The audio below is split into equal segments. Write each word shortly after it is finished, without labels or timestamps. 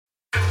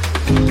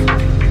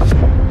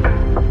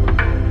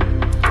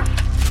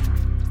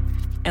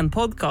en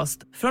podcast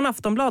från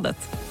Aftonbladet.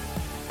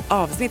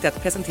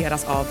 Avsnittet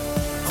presenteras av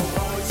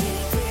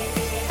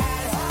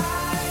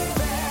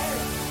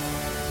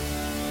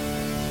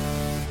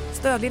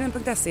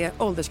stödlinjen.se,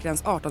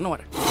 åldersgräns 18 år.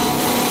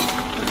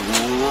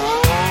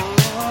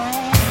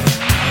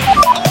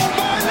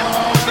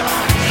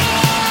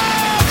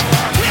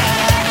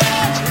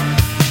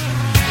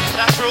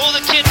 That's for all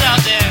the kids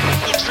out there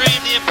who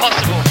dream the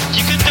impossible.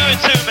 You can do it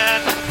too,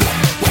 man.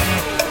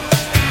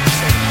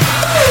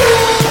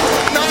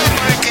 No,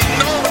 Mikey,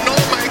 no,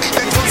 Mikey,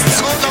 that was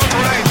so not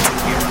right.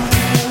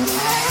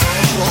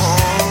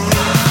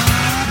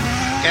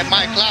 Get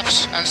my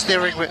claps and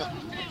steering wheel.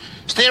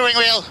 Steering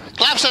wheel,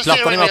 claps and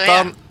Plattan steering i wheel.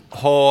 mattan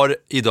har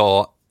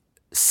idag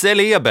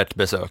celebert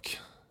besök.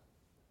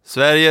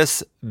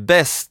 Sveriges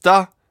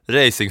bästa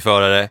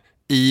racingförare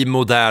i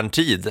modern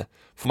tid.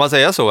 Får man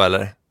säga så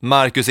eller?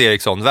 Marcus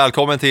Ericsson,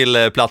 välkommen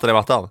till Plattan i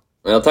mattan.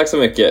 Ja, tack så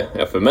mycket.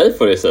 Ja, för mig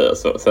får det säga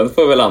så. Sen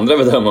får väl andra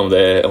bedöma om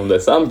det är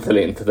sant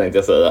eller inte, tänkte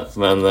jag säga.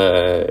 Men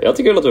jag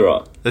tycker det låter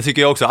bra. Det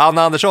tycker jag också.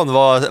 Anna Andersson,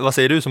 vad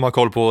säger du som har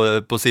koll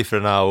på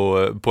siffrorna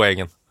och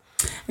poängen?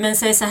 Men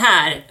säg så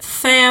här,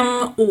 5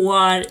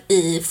 år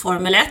i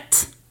Formel 1,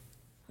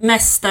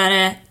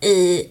 mästare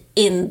i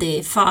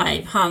Indy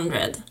 500.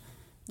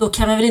 Då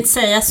kan man väl inte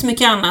säga så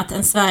mycket annat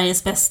än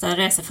Sveriges bästa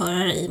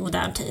racerförare i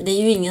modern tid. Det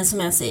är ju ingen som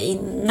ens är i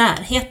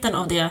närheten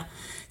av det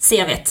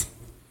CV:t.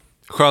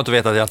 Skönt att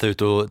veta att jag inte är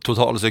ute och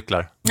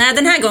totalcyklar. Nej,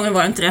 den här gången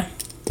var det inte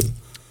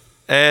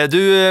det.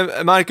 Du,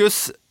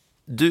 Marcus,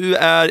 du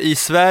är i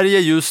Sverige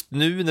just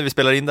nu när vi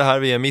spelar in det här.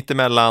 Vi är mitt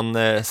emellan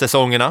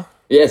säsongerna.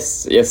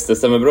 Yes, det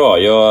stämmer bra.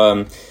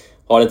 Jag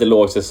har lite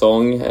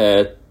lågsäsong.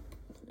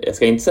 Jag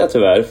ska inte säga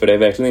tyvärr, för det är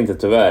verkligen inte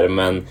tyvärr.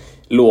 Men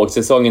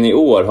lågsäsongen i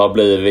år har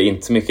blivit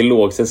inte så mycket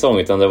lågsäsong,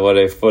 utan det har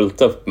varit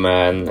fullt upp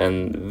med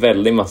en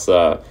väldig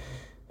massa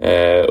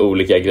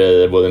olika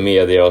grejer, både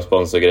media och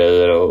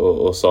sponsorgrejer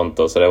och sånt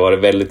då. Så det har varit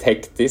väldigt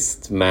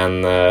hektiskt,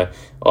 men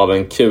av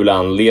en kul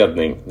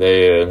anledning. Det är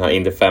ju den här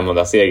Indy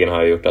 500-segern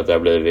har gjort att det har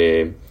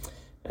blivit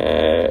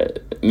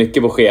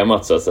mycket på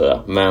schemat så att säga.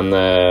 Men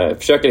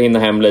försöker hinna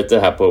hem lite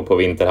här på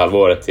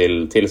vinterhalvåret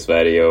till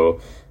Sverige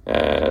och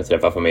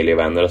träffa familj och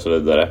vänner och så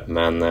vidare.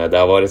 Men det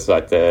har varit så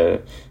sagt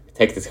ett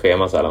hektiskt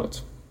schema så här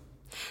långt.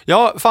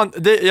 Ja, fan,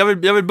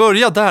 jag vill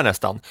börja där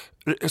nästan.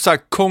 Så här,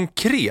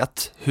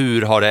 konkret,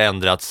 hur har det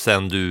ändrats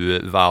sen du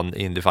vann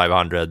Indy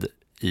 500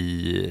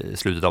 i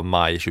slutet av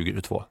maj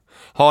 2022?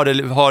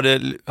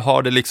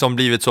 Har det liksom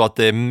blivit så att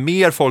det är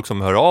mer folk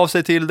som hör av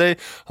sig till dig?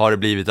 Har det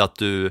blivit att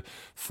du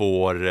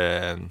får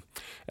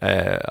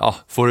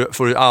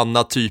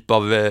annat typ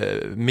av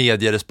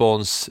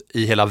medierespons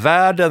i hela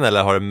världen,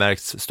 eller har det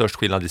märkts störst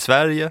skillnad i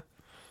Sverige?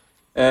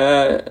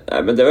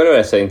 Men det var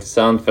rätt så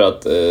intressant, för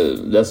att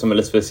det som är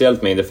lite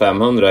speciellt med Indy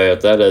 500 är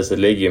att det här racet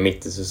ligger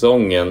mitt i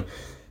säsongen,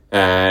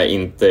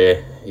 inte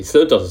i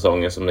slutet av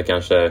säsongen som det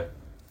kanske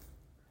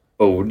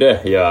borde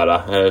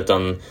göra,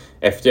 utan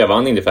efter jag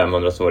vann Indy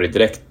 500 så var det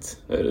direkt,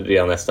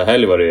 redan nästa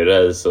helg var det ju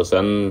race, och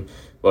sen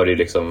var det ju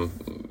liksom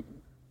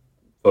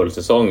full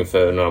säsong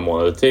för några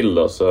månader till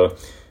då.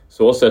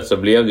 Så sätt så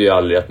blev det ju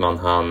aldrig att man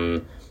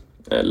hann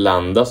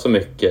landa så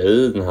mycket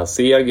i den här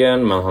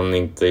segern. Man hann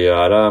inte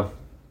göra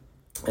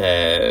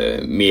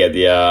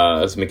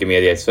så mycket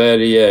media i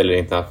Sverige eller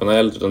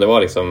internationellt, utan det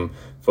var liksom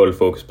full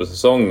fokus på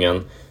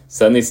säsongen.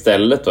 Sen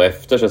istället då,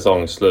 efter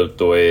säsongslut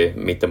då i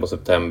mitten på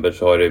september,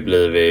 så har det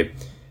blivit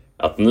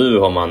att nu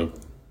har man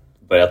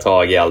börjat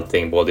ta i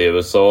allting, både i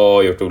USA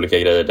och gjort olika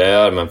grejer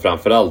där, men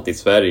framförallt i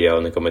Sverige.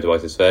 Och nu kommer jag tillbaka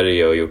till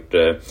Sverige och gjort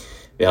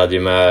vi hade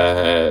ju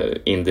med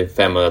Indy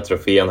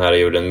 500-trofén här och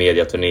gjorde en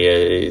mediaturné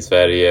i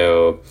Sverige,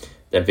 och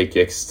den fick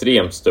ju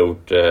extremt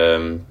stort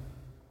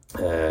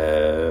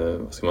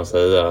vad ska man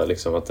säga,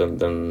 liksom att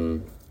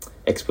den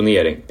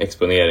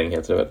exponering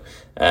heter det väl.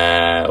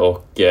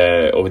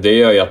 Och det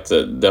gör ju att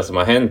det som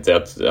har hänt är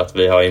att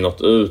vi har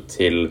nått ut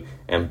till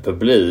en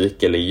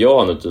publik, eller jag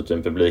har nått ut till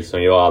en publik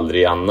som jag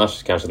aldrig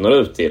annars kanske når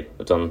ut till,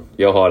 utan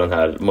jag har den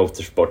här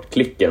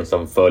motorsportklicken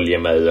som följer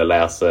mig och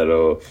läser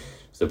och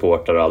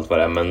supportar och allt vad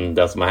det är. Men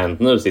det som har hänt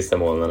nu sista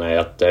månaderna är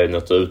att det har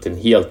nått ut till en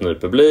helt ny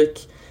publik,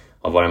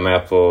 har varit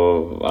med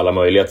på alla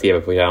möjliga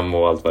tv-program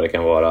och allt vad det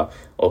kan vara,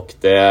 och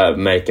det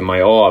märker man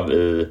ju av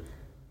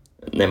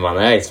när man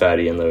är i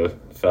Sverige nu,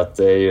 för att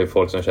det är ju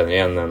folk som känner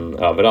igen en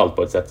överallt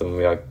på ett sätt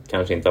som jag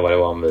kanske inte har varit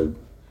van vid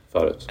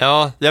förut.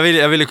 Ja,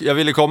 jag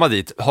ville komma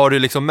dit. Har du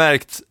liksom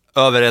märkt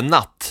över en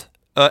natt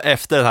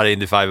efter den här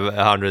Indy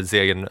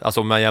 500-segern,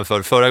 alltså om man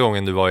jämför förra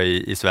gången du var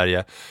i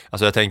Sverige,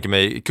 alltså jag tänker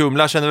mig,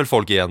 Kumla känner väl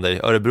folk igen dig,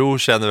 Örebro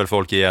känner väl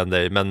folk igen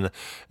dig, men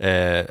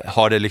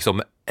har det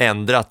liksom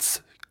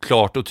ändrats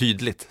klart och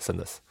tydligt sen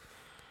dess?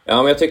 Ja,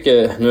 men jag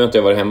tycker, nu har inte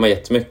jag varit hemma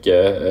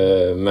jättemycket,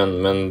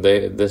 men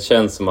det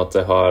känns som att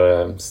det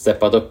har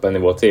steppat upp en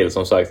nivå till.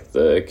 Som sagt,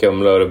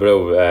 Kumla och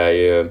Örebro är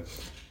ju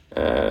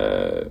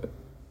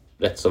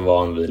rätt så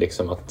van vid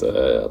liksom att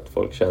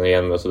folk känner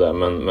igen mig och sådär,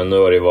 men nu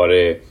har det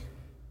varit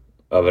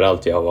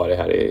överallt jag har varit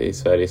här i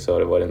Sverige, så har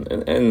det varit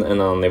en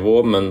annan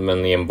nivå,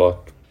 men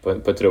enbart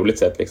på ett roligt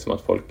sätt liksom,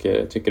 att folk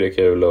tycker det är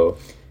kul och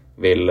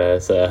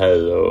vill säga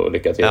hej och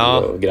lycka till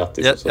och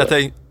grattis och så.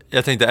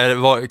 Jag tänkte,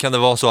 kan det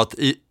vara så att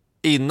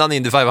innan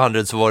Indy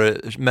 500 så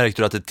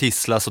märkte du att det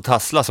tisslas och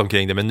tasslas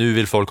omkring det, men nu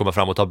vill folk komma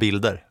fram och ta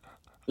bilder?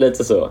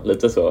 Lite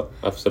så,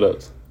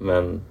 absolut.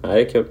 Men det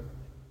är kul.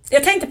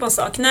 Jag tänkte på en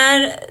sak.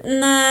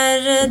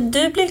 När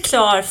du blev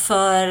klar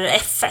för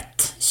F1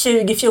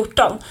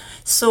 2014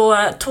 så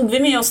tog vi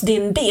med oss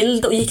din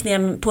bild och gick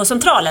ner på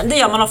centralen. Det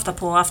gör man ofta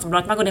på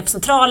Aftonbladet. Man går ner på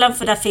centralen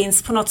för där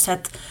finns på något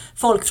sätt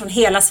folk från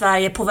hela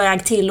Sverige på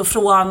väg till och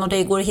från, och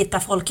det går att hitta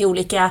folk i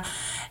olika...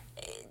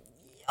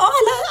 Ja,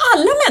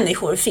 alla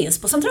människor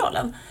finns på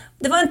centralen.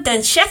 Det var inte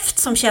en käft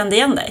som kände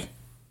igen dig.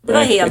 Det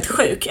var helt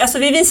sjukt. Alltså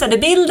vi visade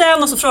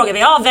bilden och så frågade vi,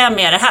 vem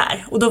är det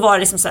här? Och då var det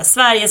liksom så här,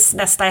 Sveriges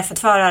nästa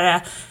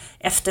F1-förare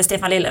efter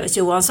Stefan Lillevits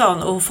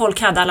Johansson, och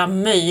folk hade alla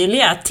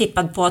möjliga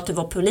tippad på att du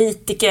var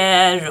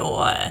politiker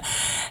och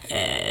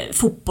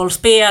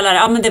fotbollsspelare.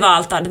 Ja, men det var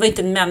allt där. Det var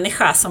inte en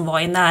människa som var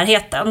i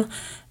närheten.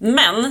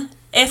 Men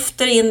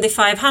efter Indy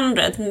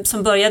 500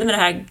 som började med det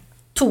här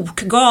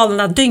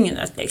tokgalna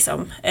dygnet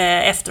liksom,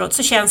 efteråt,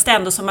 så känns det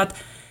ändå som att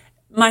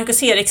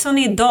Marcus Ericsson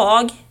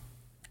idag,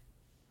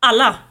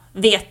 alla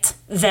vet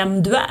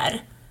vem du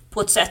är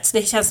på ett sätt. Så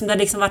det känns som det har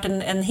liksom varit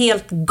en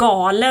helt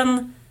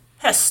galen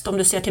höst om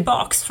du ser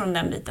tillbaks från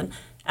den biten.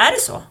 Är det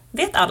så?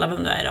 Vet alla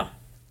vem du är idag?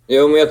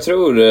 Jo, men jag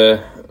tror,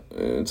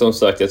 som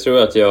sagt,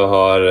 att jag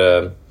har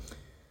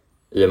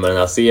i och med den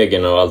här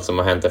segern och allt som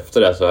har hänt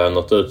efter det, så har jag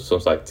nått ut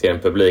som sagt till en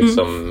publik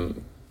som,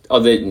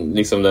 det är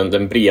liksom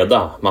den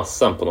breda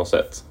massan på något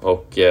sätt.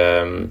 Och det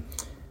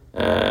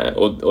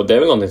är väl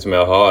någonting som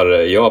jag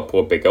har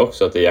påpekat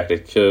också, att det är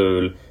jäkligt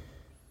kul.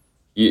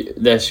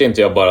 Det är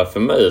inte jag bara för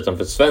mig utan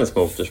för svensk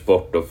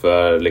motorsport och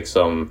för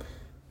liksom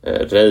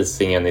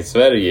racingen i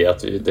Sverige,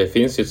 att det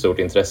finns ju ett stort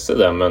intresse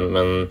där,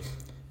 men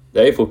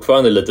det är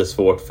fortfarande lite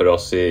svårt för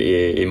oss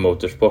i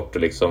motorsport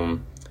att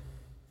liksom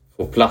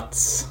få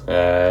plats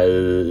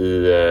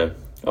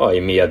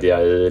i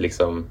media, i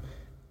liksom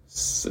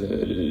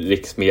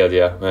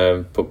riksmedia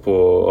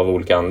av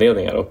olika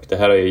anledningar, och det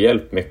här har ju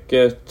hjälpt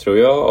mycket tror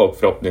jag, och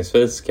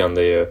förhoppningsvis kan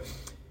det ju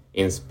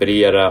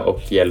inspirera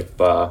och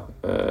hjälpa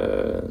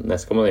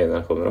nästkommande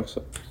generationer också.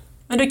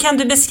 Men kan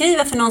du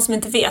beskriva för någon som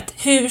inte vet,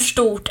 hur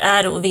stort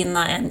är det att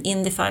vinna en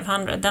Indy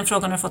 500? Den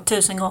frågan har du fått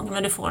 1000 gånger,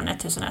 men du får den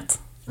 1001.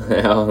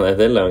 Ja, nej,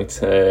 det är lugnt.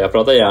 Jag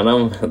pratar gärna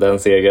om den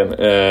segern.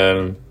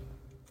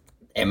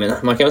 Men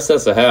man kan väl säga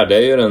så här, det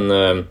är ju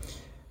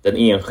den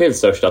enskilt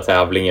största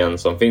tävlingen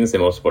som finns i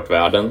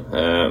motorsportvärlden.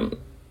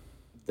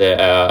 Det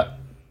är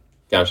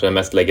kanske den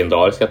mest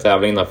legendariska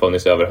tävlingen, har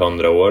funnits i över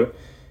 100 år.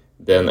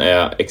 Den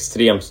är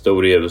extremt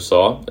stor i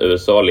USA.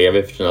 USA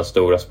lever för sina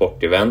stora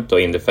sportevent, och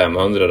Indy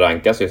 500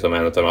 rankas ju som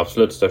en av de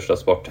absolut största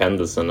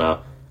sporthändelserna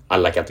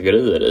alla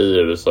kategorier i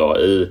USA,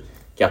 i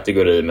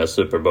kategori med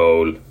Super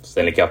Bowl,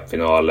 Stanley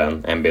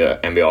Cup-finalen,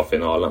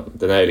 NBA-finalen.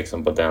 Den är ju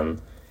liksom på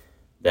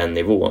den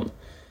nivån.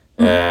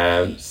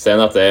 Sen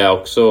att det är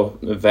också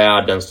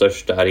världens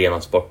största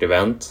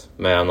arenasportevent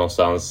med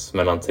någonstans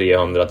mellan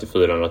 300 till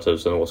 400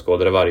 000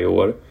 åskådare varje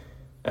år.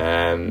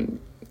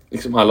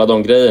 Liksom alla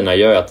de grejerna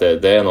gör att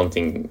det är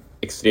någonting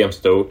extremt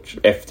stort.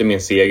 Efter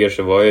min seger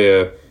så var jag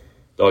ju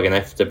dagen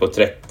efter på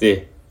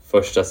 30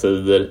 första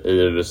sidor i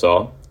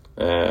USA,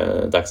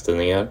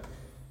 dagstidningar.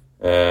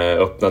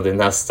 Öppnade i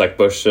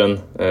Nasdaq-börsen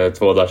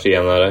 2 dagar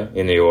senare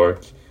i New York.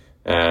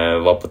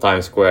 Var på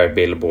Times Square,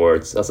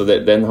 billboards. Alltså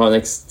den har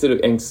en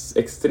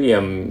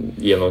extrem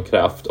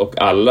genomkraft,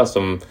 och alla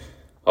som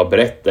har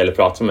berättat eller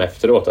pratat om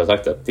efteråt har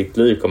sagt att ditt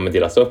liv kommer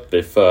delas upp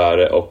i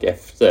före och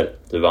efter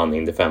du vann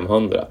Indy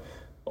 500.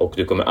 Och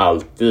du kommer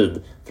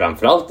alltid,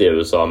 framförallt i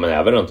USA men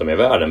även runt om i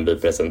världen, bli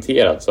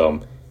presenterad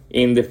som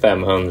Indy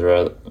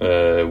 500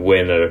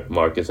 winner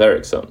Marcus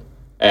Ericsson.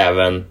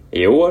 Även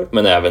i år,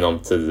 men även om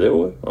 10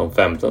 år, om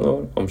 15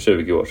 år, om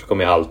 20 år så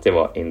kommer jag alltid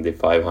vara Indy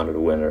 500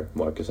 winner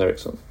Marcus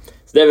Ericsson.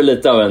 Så det är väl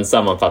lite av en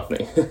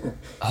sammanfattning.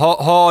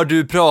 Har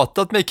du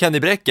pratat med Kenny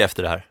Bräck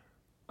efter det här?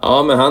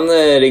 Ja, men han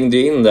ringde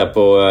in där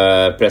på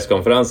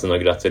presskonferensen och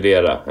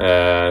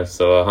gratulerade.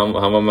 Så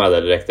han var med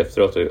där direkt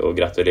efteråt och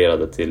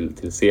gratulerade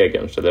till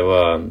segern. Så det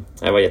var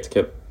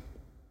jättekul.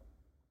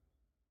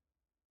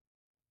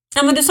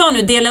 Ja, men du sa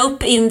nu dela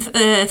upp in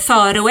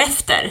före och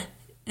efter.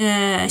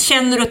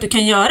 Känner du att du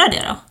kan göra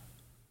det då?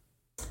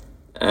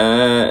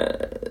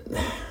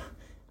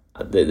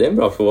 Det är en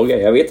bra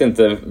fråga. Jag vet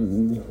inte.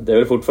 Det är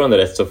väl fortfarande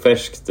rätt så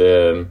färskt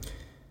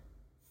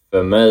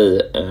för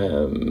mig.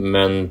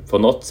 Men på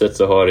något sätt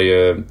så har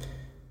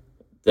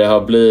det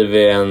har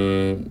blivit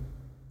en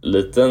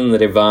liten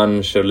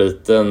revansch och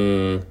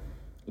liten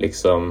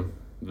liksom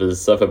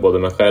visa för både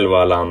mig själv och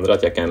alla andra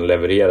att jag kan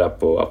leverera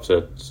på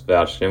absolut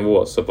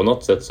världsnivå. Så på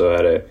något sätt så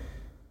är det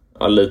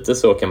lite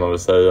så, kan man väl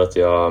säga, att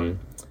jag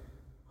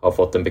har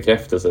fått en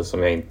bekräftelse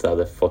som jag inte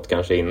hade fått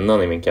kanske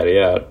innan i min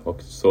karriär.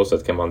 Och så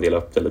sätt kan man dela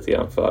upp det lite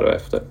grann före och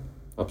efter.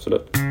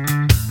 Absolut.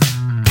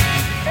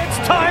 It's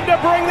time to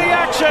bring the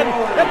action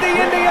at the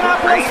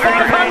Indianapolis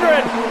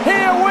 500.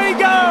 Here we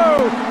go.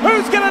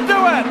 Who's going to do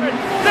it?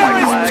 There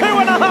is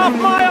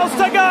 2.5 miles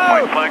to go.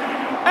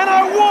 And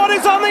O'Ward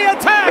is on the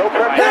attack.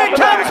 Here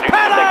comes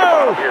Pato.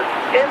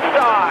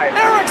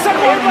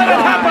 let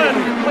it happen.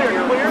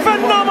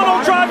 Phenomenal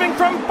driving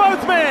from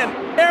both men.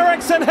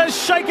 Ericsson has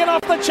shaken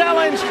off the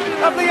challenge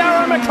of the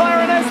Arrow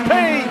McLaren SP.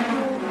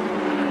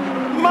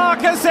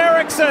 Marcus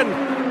Ericsson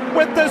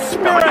with the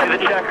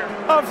spirit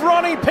of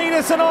Ronnie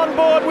Peterson on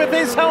board with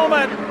his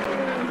helmet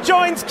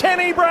joins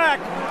Kenny Brack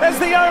as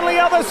the only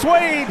other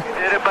Swede.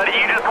 Did it, buddy.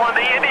 You just won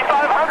the Indy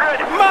 500.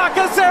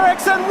 Marcus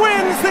Ericsson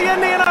wins the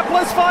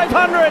Indianapolis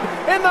 500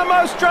 in the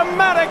most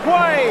dramatic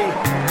way.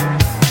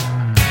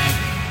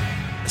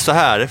 Så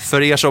här,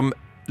 för er som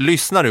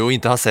lyssnar nu och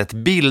inte har sett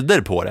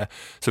bilder på det,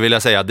 så vill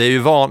jag säga, det är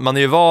ju man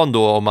är ju van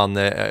då om man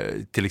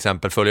till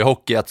exempel följer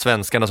hockey, att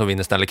svenskarna som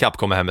vinner Stanley Cup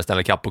kommer hem med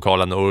Stanley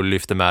Cup-pokalen och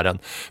lyfter med den.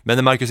 Men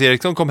när Marcus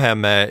Ericsson kom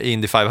hem med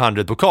Indy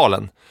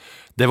 500-pokalen,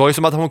 det var ju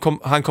som att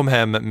han kom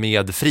hem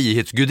med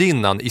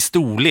frihetsgudinnan i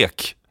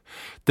storlek.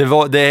 Det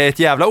är ett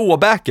jävla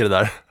åbäke det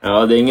där.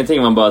 Ja, det är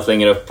ingenting man bara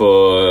slänger upp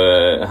på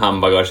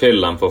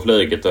handbagagehyllan på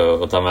flyget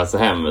och tar med sig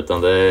hem,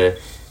 utan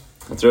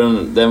jag tror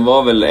den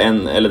var väl jag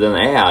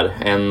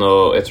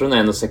tror den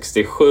är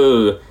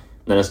 1,67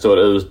 när den står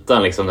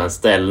utan liksom den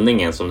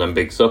ställningen som den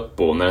byggs upp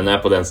på. När den är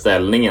på den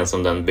ställningen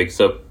som den byggs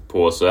upp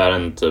på så är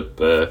den typ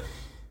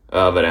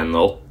över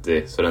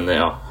 1,80, så den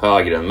är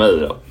högre än mig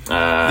då.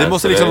 Det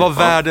måste liksom vara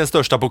världens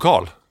största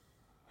pokal.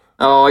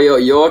 Ja,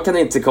 jag kan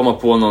inte komma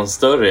på någon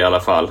större i alla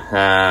fall.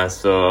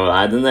 Så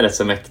den är rätt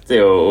så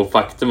mäktig, och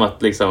faktum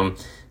att liksom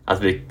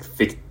att vi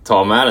fick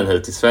ta med den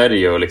hit till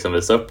Sverige och liksom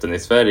visa upp den i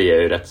Sverige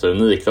är ju rätt så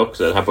unikt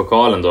också. Den här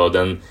pokalen då,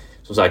 den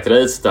som sagt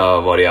racet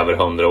har varit över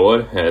 100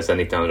 år, sedan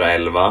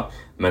 1911.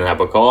 Men den här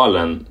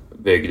pokalen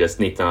byggdes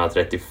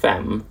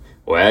 1935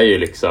 och är ju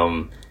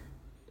liksom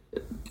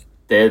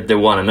det är the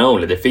one and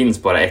only. Det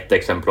finns bara ett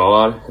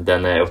exemplar.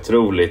 Den är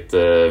otroligt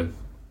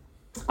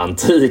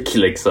antik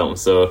liksom.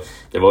 Så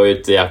det var ju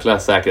ett jäkla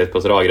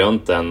säkerhetspådrag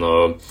runt den,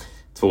 och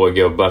 2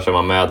 gubbar som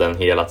var med den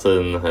hela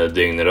tiden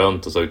dygnet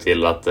runt och såg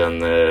till att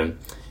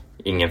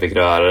ingen fick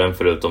röra den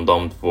förutom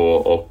de 2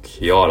 och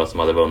jag då, som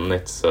hade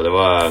vunnit. Så det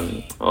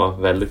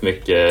var väldigt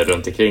mycket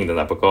runt omkring den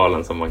där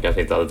pokalen som man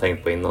kanske inte hade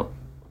tänkt på innan.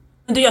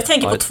 Jag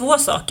tänker på 2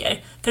 saker.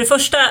 För det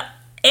första, 1,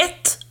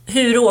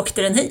 hur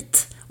åkte den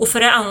hit? Och för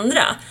det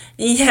andra,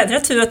 det är jädra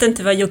tur att det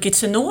inte var Yuki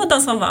Tsunoda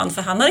som vann,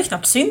 för han hade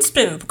knappt synts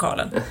bredvid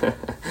pokalen.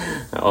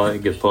 Ja,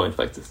 good point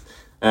faktiskt.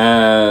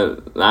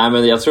 Nej,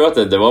 men jag tror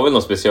att det var väl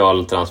någon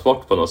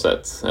specialtransport på något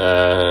sätt.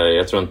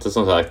 Jag tror inte,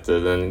 som sagt,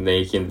 den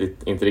gick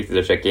inte riktigt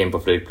att checka in på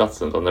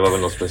flygplatsen, utan det var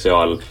väl någon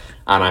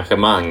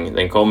specialarrangemang.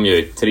 Den kom ju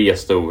i 3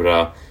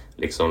 stora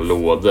liksom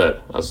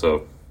lådor, alltså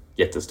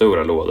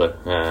jättestora lådor.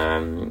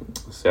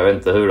 Så jag vet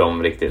inte hur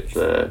de riktigt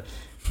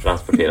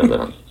transporterade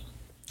den.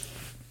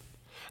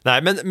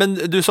 Nej, men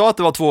du sa att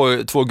det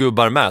var 2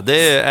 gubbar med.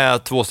 Det är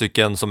 2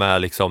 stycken som är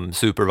liksom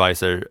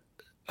supervisor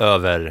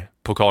över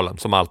pokalen,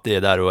 som alltid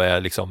är där och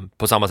är liksom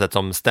på samma sätt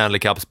som Stanley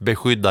Cups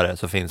beskyddare,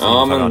 så finns det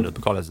en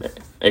pokalens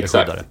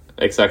beskyddare.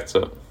 Exakt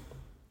så.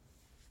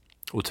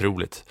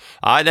 Otroligt.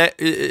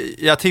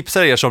 Jag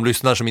tipsar er som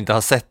lyssnar som inte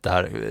har sett det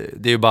här.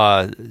 Det är ju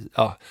bara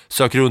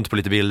sök runt på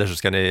lite bilder så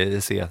ska ni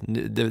se.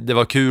 Det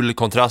var kul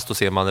kontrast att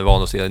se, man är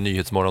van att se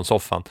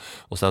Nyhetsmorgonsoffan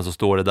och sen så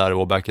står det där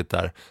åbäcket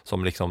där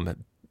som liksom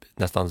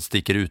nästan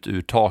sticker ut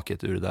ur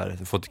taket ur det där.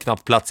 Det får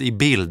knappt plats i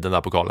bild, den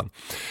där pokalen.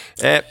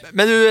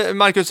 Men nu,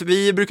 Marcus,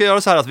 vi brukar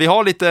göra så här att vi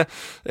har lite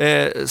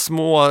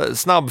små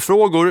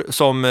snabbfrågor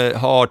som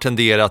har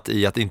tenderat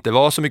i att inte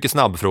vara så mycket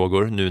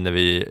snabbfrågor nu när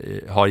vi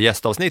har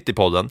gästavsnitt i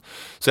podden.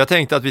 Så jag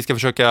tänkte att vi ska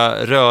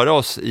försöka röra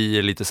oss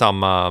i lite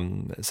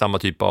samma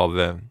typ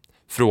av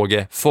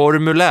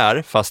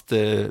frågeformulär, fast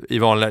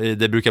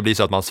det brukar bli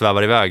så att man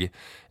svävar iväg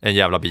en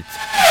jävla bit.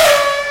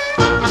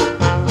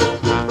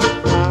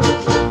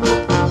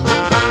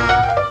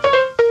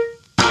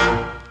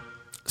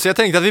 Så jag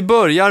tänkte att vi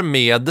börjar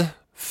med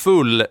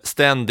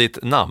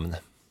fullständigt namn.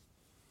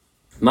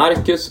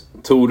 Marcus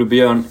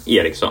Torbjörn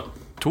Ericsson.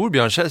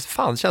 Torbjörn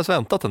känns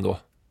väntat ändå.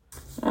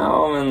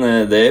 Ja, men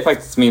det är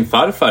faktiskt min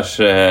farfars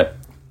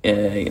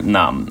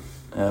namn.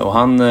 Och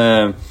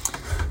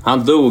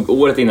han dog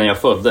året innan jag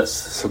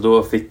föddes. Så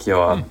då fick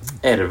jag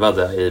ärva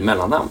det i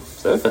mellannamn.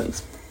 Så det är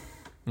fint.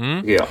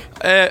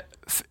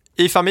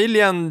 I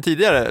familjen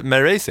tidigare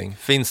med racing,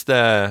 finns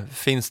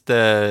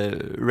det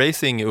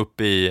racing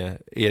upp i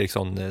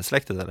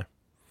Ericsson-släktet eller?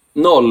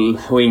 0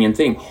 och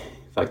ingenting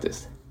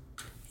faktiskt.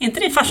 Är inte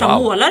din farsa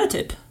målare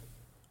typ?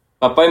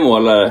 Pappa är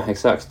målare,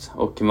 exakt.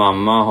 Och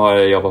mamma har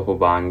jobbat på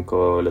bank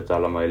och lite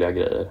alla möjliga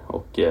grejer.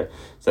 Och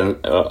sen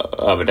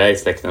över det i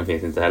släkten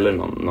finns inte heller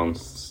någon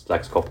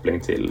slags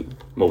koppling till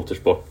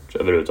motorsport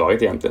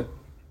överhuvudtaget egentligen.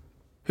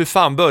 Hur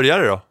fan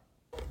började det då?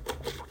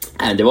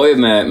 Det var ju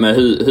med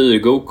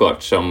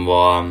hyr-go-kart som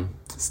var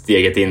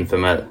steget in för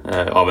mig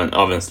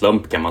av en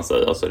slump, kan man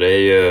säga. Alltså det är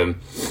ju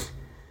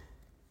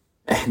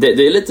det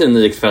är lite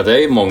unikt, för att det är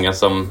ju många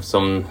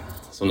som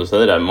du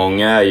säger där,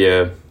 många är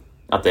ju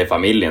att det är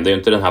familjen. Det är ju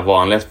inte den här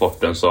vanliga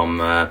sporten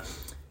som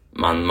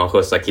man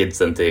skjutsar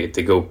kidsen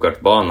till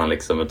go-kartbanan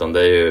liksom, utan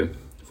det är ju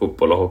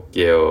fotboll och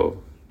hockey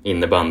och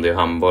innebandy och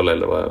handboll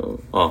eller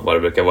vad det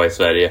brukar vara i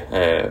Sverige.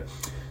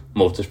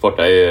 Motorsport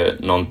är ju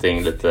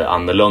någonting lite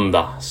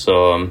annorlunda,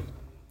 så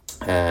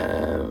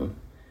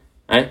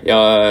Nej,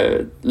 jag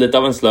lite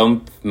av en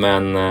slump,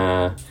 men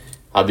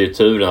hade ju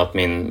turen att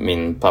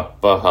min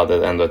pappa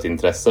hade ändå ett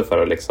intresse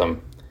för att liksom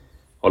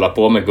hålla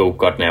på med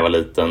go-kart när jag var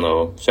liten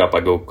och köpa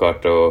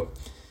go-kart och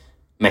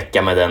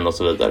mecka med den och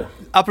så vidare.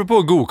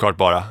 Apropå go-kart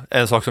bara,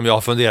 en sak som jag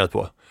har funderat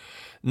på.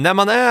 När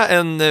man är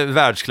en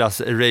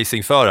världsklass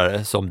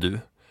racingförare som du,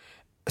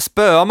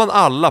 spöar man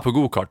alla på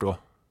go-kart då?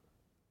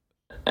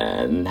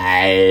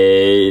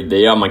 Nej, det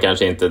gör man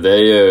kanske inte. Det är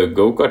ju,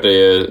 go-kart är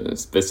ju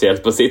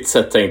speciellt på sitt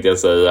sätt, tänkte jag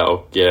säga.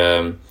 Och,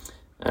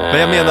 men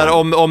jag menar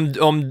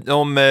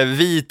om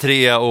vi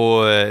tre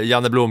och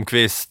Janne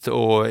Blomqvist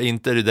och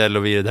inte Rydell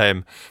och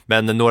Wiredheim,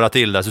 men några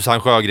till där, Susanne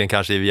Sjögren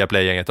kanske i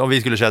Viaplay-gänget, om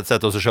vi skulle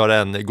sätta oss och köra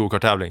en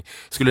go-kart-tävling,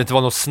 skulle det inte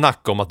vara något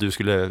snack om att du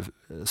skulle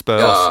spöa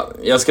oss? Ja,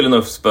 jag skulle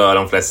nog spöa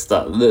de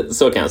flesta,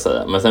 så kan jag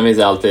säga. Men sen finns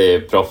det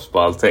alltid proffs på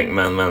allting.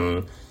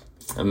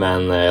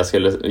 Men jag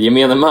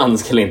gemene man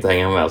skulle inte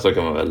hänga med, så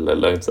kan man väl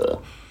lugnt säga.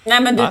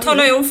 Nej, men du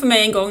talade ju om för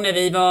mig en gång när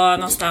vi var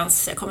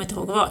någonstans, jag kommer inte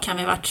ihåg vad, kan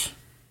vi varit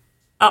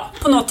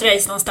på något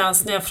race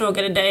någonstans, när jag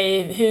frågade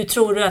dig, hur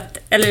tror du att,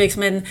 eller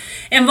liksom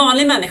en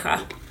vanlig människa,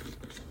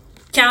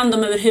 kan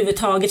de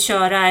överhuvudtaget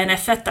köra en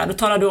F1? Då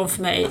talade du om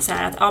för mig så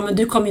här att men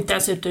du kommer inte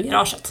ens ut ur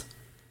garaget.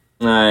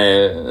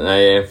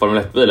 Nej,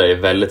 Formel 1-bil är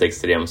väldigt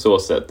extrem så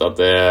sätt att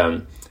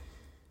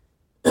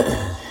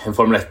en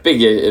Formel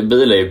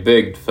 1-bil är ju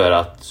byggd för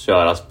att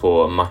köras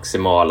på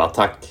maximal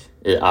attack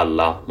i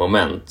alla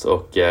moment,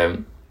 och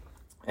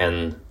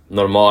en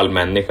normal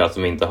människa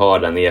som inte har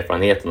den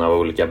erfarenheten av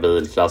olika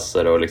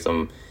bilklasser och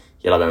liksom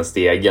hela den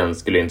stegen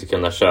skulle inte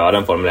kunna köra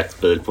en Formel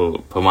 1-bil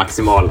på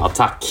maximal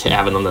attack,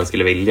 även om den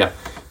skulle vilja.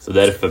 Så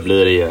därför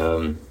blir det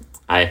ju...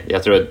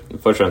 jag tror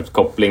först och främst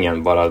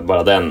kopplingen,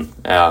 bara den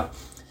är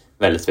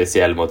väldigt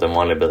speciell mot en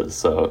vanlig bil.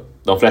 Så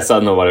de flesta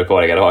hade nog varit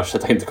kvar i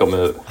garaget och inte kommit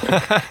ur.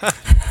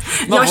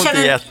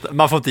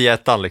 Man får inte ge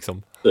ettan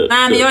liksom.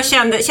 Nej, men jag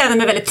kände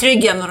mig väldigt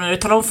trygg ändå när du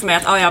talade om för mig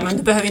att men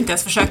du behöver inte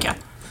ens försöka.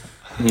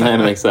 Nej,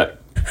 men exakt.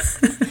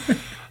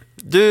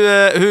 Du,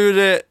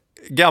 hur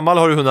gammal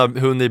har du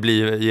hunnit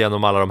bli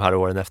genom alla de här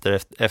åren efter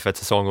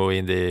F1-säsong och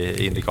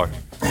Indycar?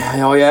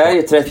 Ja, jag är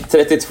ju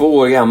 32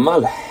 år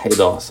gammal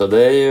idag, så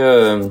det är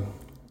ju...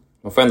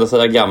 Man får ändå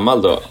säga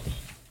gammal då.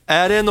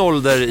 Är det en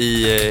ålder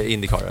i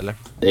Indycar, eller?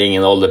 Det är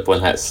ingen ålder på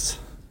en häst.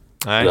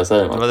 Nej, det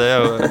var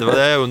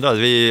det jag undrade.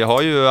 Vi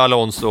har ju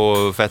Alonso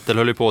och Vettel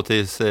höll ju på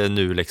tills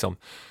nu liksom.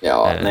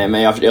 Ja, nej,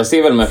 men jag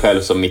ser väl mig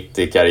själv som mitt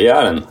i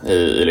karriären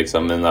i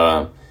liksom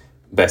mina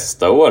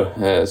bästa år,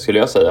 skulle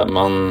jag säga.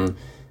 Man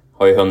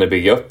har ju hunnit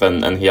bygga upp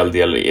en hel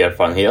del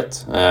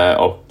erfarenhet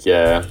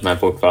men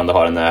fortfarande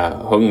har den här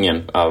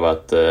hungern av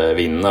att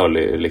vinna och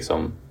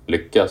liksom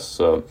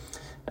lyckas.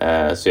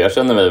 Så jag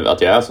känner mig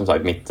att jag är som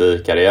sagt mitt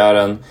i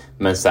karriären,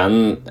 men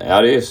sen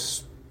är det ju,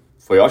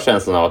 får jag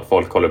känslan av att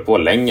folk håller på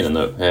längre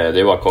nu. Det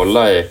är bara att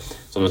kolla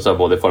som du sa,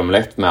 både Formel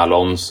 1 med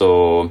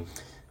Alonso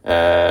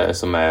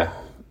som är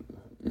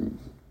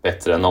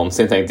bättre än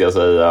någonsin, tänkte jag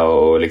säga,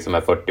 och liksom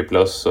är 40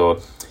 plus,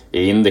 och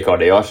i Indycar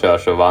där jag kör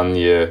så vann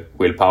ju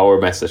Will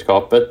Power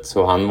mästerskapet,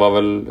 så han var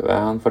väl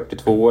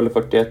 42 eller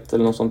 41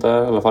 eller något sånt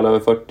där, i alla fall över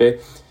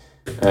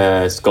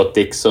 40. Scott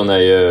Dixon är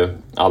ju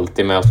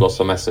alltid med och slåss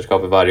om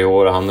mästerskapet varje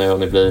år, och han har ju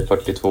hunnit bli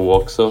 42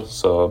 också,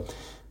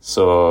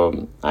 så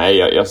nej,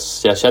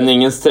 jag känner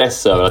ingen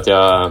stress över att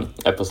jag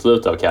är på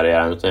slutet av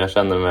karriären, utan jag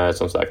känner mig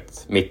som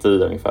sagt mitt i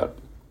ungefär.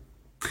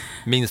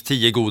 Minst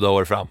 10 goda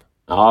år fram.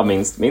 Ja,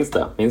 minst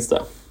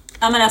det.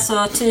 Ja, men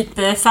alltså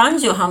typ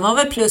Fangio, han var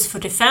väl plus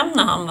 45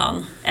 när han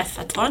vann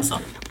F1, var det så?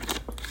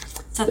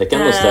 Det kan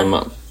nog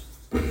stämma.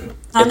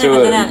 Jag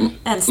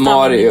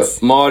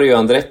tror Mario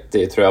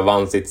Andretti tror jag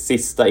vann sitt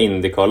sista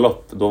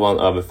Indycar-lopp. Då var han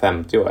över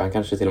 50 år. Han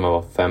kanske till och med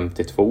var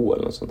 52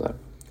 eller något sånt där.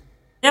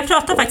 Jag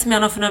pratade faktiskt med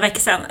honom för några veckor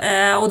sedan,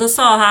 och då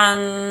sa han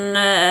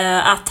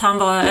att han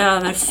var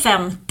över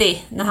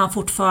 50 när han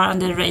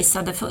fortfarande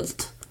raceade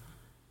fullt.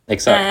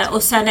 Exakt.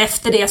 Och sen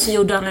efter det så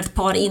gjorde han ett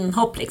par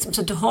inhopp liksom,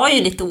 så du har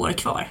ju lite år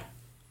kvar.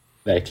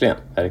 Verkligen.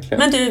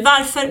 Men du,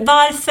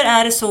 varför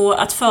är det så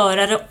att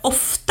förare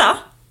ofta,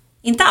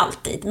 inte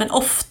alltid, men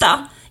ofta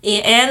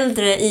är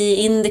äldre i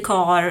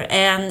Indycar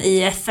än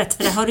i F1?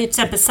 För det har du ju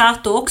till exempel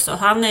Sato också.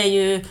 Han är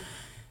ju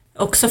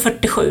också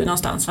 47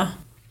 någonstans, va?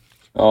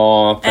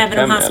 Ja,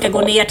 även om han ska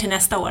gå ner till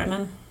nästa år,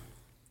 men...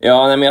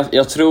 Ja, nej, men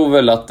jag tror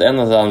väl att en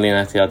av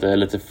anledningarna till att det är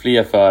lite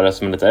fler förare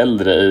som är lite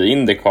äldre i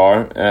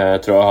Indycar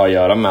tror jag har att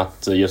göra med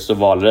att just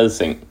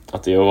ovalracing.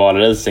 Att i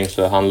ovalracing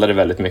så handlar det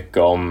väldigt mycket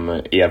om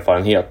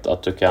erfarenhet.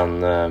 Att du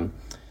kan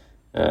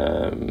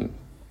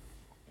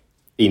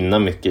vinna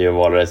mycket i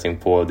ovalracing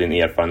på din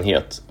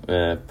erfarenhet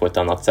på ett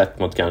annat sätt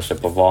mot kanske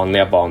på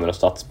vanliga banor och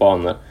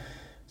stadsbanor.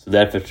 Så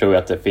därför tror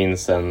jag att det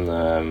finns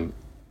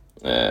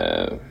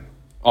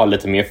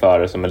lite mer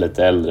förare som är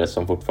lite äldre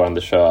som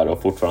fortfarande kör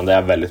och fortfarande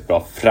är väldigt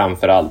bra,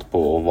 framförallt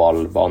på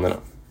ovalbanorna.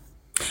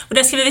 Och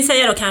det ska vi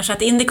säga då kanske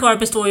att Indycar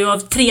består ju av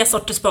 3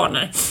 sorters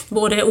banor.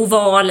 Både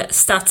oval,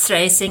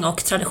 stadsracing och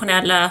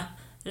traditionella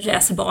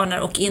racerbanor,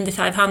 och Indy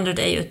 500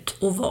 är ju ett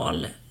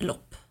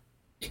ovallopp.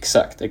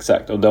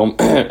 Exakt. Och de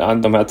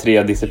här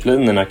 3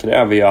 disciplinerna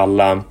kräver ju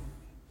alla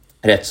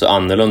rätt så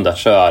annorlunda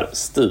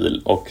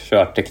körstil och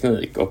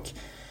körteknik. Och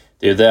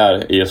det är ju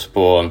där just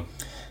på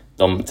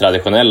de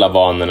traditionella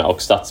banorna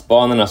och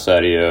stadsbanorna så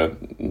är det ju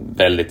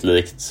väldigt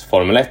likt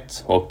Formel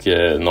 1 och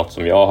något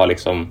som jag har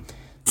liksom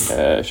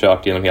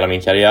kört genom hela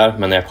min karriär.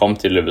 Men när jag kom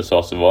till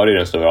USA så var det ju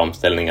en stor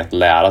omställning att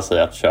lära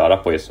sig att köra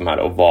på just de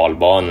här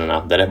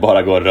ovalbanorna där det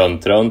bara går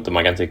runt och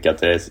man kan tycka att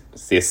det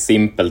ser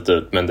simpelt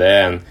ut, men det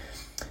är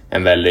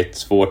en väldigt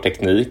svår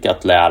teknik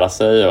att lära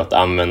sig och att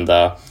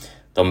använda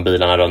de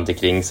bilarna runt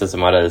omkring sig som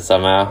man racear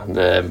med.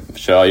 Det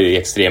kör ju i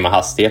extrema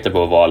hastigheter på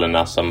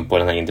ovalerna, som på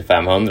den här Indy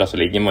 500 så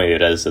ligger man ju i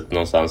racet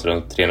någonstans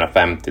runt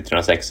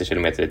 350-360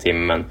 km i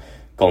timmen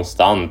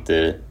konstant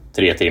i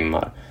 3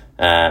 timmar.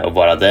 Och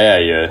bara det är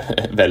ju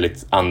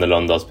väldigt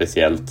annorlunda och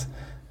speciellt.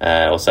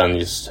 Och sen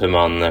just hur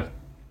man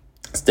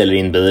ställer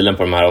in bilen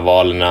på de här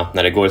ovalerna.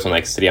 När det går i sådana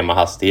extrema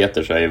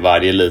hastigheter så är ju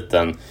varje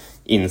liten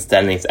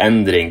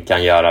inställningsändring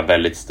kan göra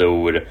väldigt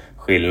stor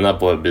skillnad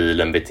på hur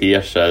bilen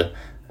beter sig.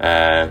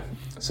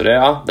 Så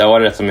det var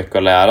rätt så mycket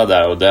att lära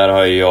där, och där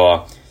har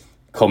jag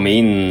kommit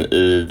in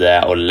i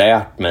det och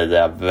lärt mig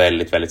det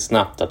väldigt, väldigt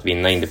snabbt. Att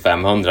vinna Indy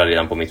 500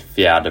 redan på mitt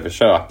 4:e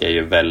försök är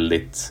ju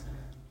väldigt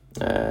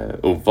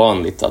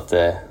ovanligt. Att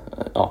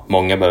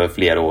många behöver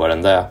fler år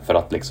än det för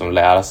att liksom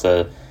lära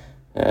sig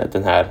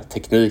den här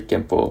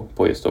tekniken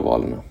på just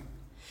ovalerna.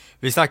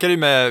 Vi snackade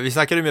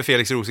ju med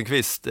Felix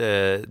Rosenqvist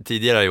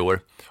tidigare i år,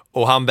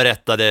 och han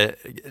berättade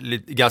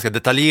ganska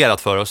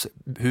detaljerat för oss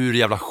hur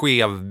jävla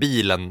skev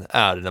bilen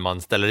är när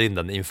man ställer in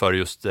den inför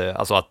just,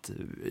 alltså att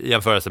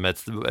jämförelse med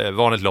ett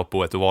vanligt lopp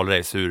och ett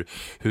ovalrace,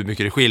 hur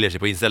mycket det skiljer sig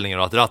på inställningen,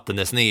 och att ratten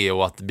är sned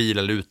och att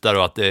bilen lutar,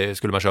 och att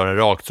skulle man köra den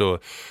rakt så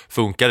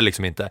funkar det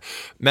liksom inte.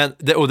 Men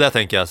och där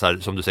tänker jag så här,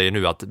 som du säger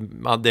nu, att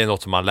det är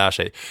något som man lär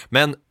sig.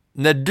 Men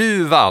när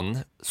du vann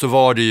så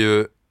var det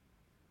ju,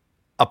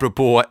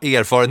 apropå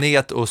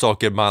erfarenhet och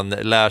saker man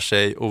lär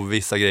sig och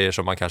vissa grejer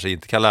som man kanske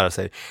inte kan lära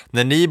sig.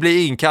 När ni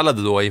blir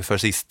inkallade då inför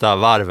sista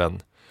varven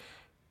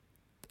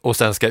och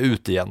sen ska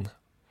ut igen.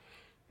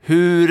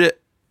 Hur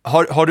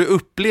har du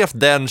upplevt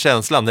den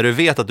känslan när du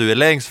vet att du är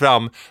längst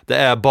fram, det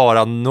är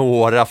bara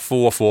några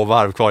få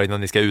varv kvar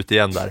innan ni ska ut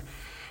igen där,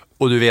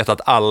 och du vet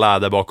att alla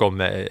där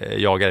bakom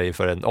jagar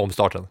inför en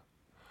omstarten?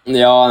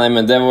 Ja, nej,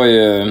 men det var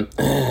ju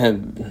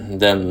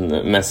den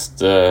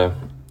mest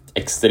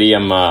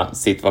extrema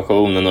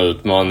situationen och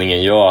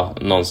utmaningen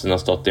jag någonsin har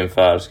stått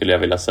inför, skulle jag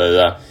vilja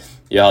säga.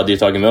 Jag hade ju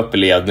tagit mig upp i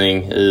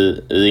ledning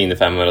i Indy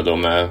 500 då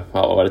med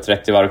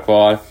 30 varv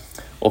kvar,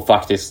 och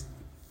faktiskt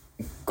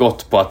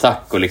gått på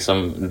attack och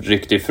liksom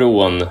ryckt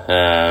ifrån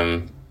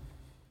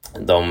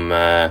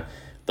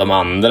de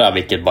andra,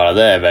 vilket bara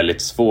det är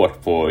väldigt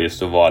svårt på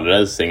just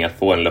ovalracing, att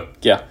få en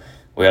lucka.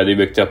 Och jag hade ju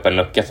byggt upp en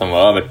lucka som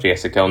var över 3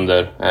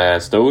 sekunder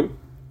stor,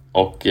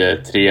 och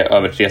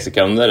över 3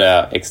 sekunder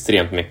är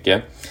extremt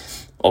mycket.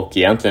 Och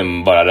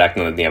egentligen bara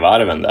räknade ner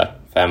varven där.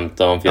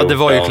 15, 14. Ja, det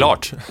var ju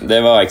klart.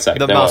 Det var exakt.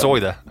 Man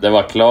såg det. Det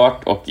var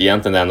klart, och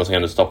egentligen det enda som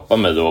kunde stoppa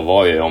mig då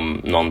var ju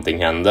om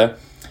någonting hände.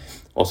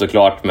 Och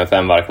såklart med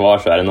 5 varv kvar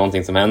så är det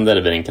någonting som händer.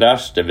 Det blir en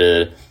krasch, det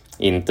blir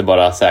inte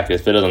bara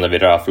säkerhetsbil utan det blir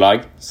rödflagg.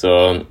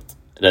 Så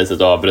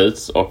racet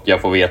avbryts, och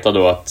jag får veta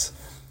då att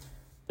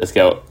det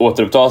ska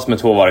återupptas med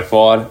 2 varv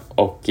kvar,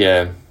 och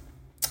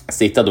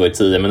sitta då i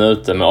 10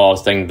 minuter med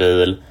avstängd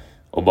bil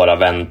och bara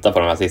vänta på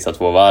de här sista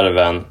 2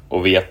 varven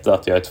och veta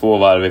att jag är 2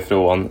 varv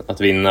ifrån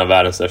att vinna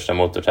världens största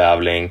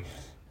motortävling.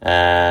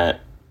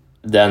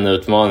 Den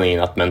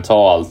utmaningen att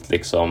mentalt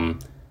liksom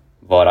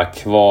vara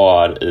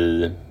kvar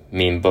i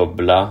min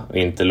bubbla och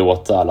inte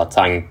låta alla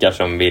tankar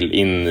som vill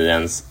in i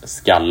ens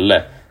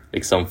skalle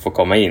liksom få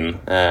komma in.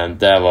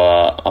 Det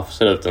var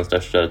absolut den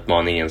största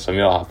utmaningen som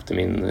jag har haft i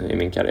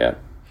min karriär.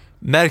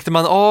 Märkte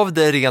man av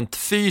det rent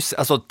fysiskt?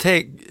 Alltså,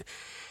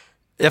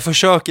 jag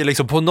försöker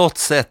liksom på något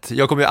sätt,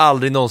 jag kommer ju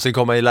aldrig någonsin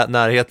komma i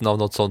närheten av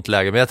något sånt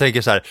läge, men jag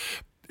tänker så här,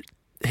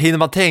 hinner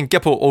man tänka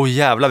på,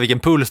 jävla vilken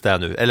puls det är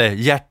nu, eller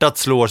hjärtat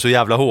slår så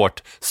jävla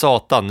hårt,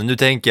 satan, nu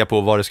tänker jag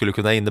på vad det skulle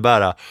kunna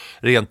innebära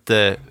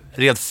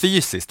rent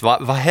fysiskt,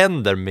 vad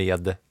händer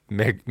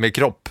med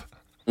kropp?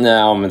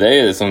 Ja, men det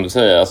är ju som du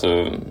säger,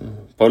 alltså,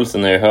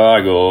 pulsen är ju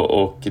hög,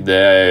 och det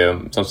är ju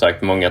som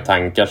sagt många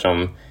tankar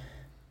som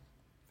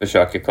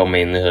försöker komma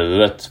in i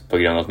huvudet på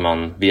grund av att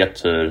man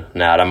vet hur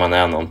nära man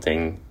är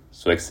någonting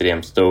så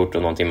extremt stort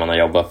och någonting man har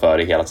jobbat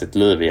för i hela sitt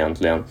liv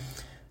egentligen.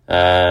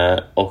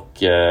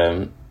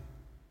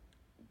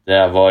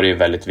 Det var ju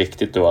väldigt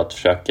viktigt då att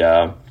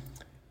försöka,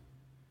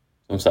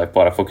 som sagt,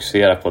 bara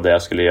fokusera på det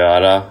jag skulle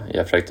göra.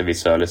 Jag försökte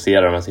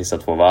visualisera de här sista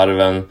 2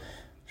 varven,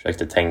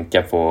 försökte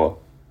tänka på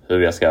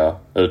hur jag ska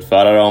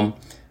utföra dem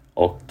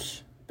och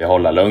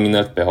behålla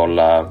lugnet,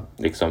 behålla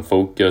liksom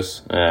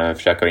fokus,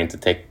 försöka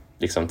inte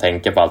liksom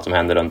tänka på allt som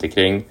händer runt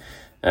omkring.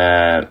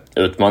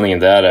 Utmaningen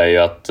där är ju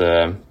att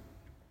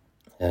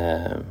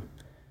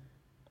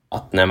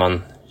när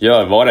man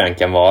gör vad det än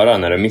kan vara,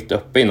 när du är mitt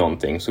uppe i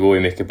någonting så går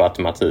ju mycket på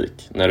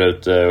automatik. När du är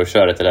ute och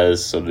kör ett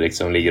race och du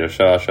liksom ligger och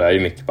kör så är ju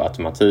mycket på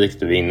automatik.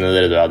 Du är inne i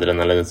det, du har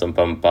adrenalin som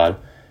pumpar.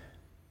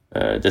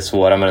 Det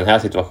svåra med den här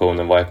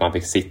situationen var att man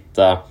fick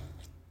sitta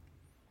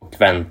och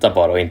och vänta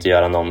bara och inte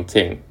göra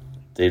någonting.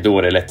 Det är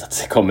då det är lätt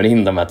att det kommer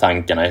in de här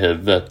tankarna i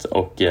huvudet,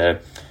 och det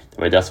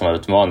var ju det som var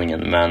utmaningen.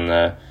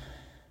 Men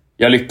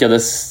jag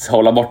lyckades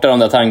hålla borta de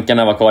där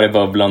tankarna, vara kvar i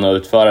bubblan och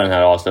utföra den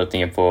här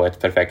avslutningen på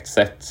ett perfekt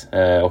sätt.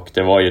 Och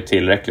det var ju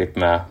tillräckligt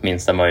med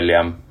minsta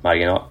möjliga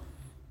marginal.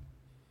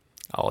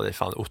 Ja, det är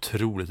fan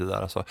otroligt det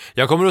där alltså.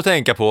 Jag kommer att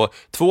tänka på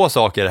 2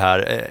 saker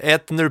här.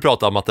 Ett, när du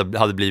pratade om att det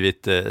hade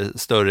blivit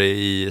större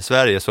i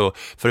Sverige, så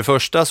för det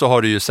första så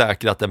har du ju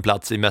säkrat en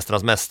plats i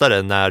Mästarnas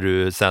mästare när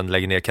du sen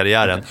lägger ner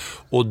karriären.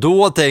 Och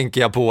då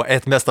tänker jag på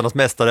ett Mästarnas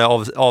mästare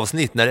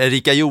avsnitt när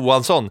Erika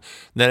Johansson,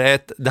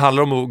 det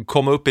handlar om att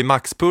komma upp i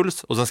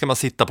maxpuls och sen ska man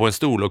sitta på en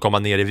stol och komma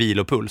ner i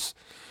vilopuls.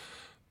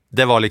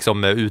 Det var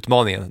liksom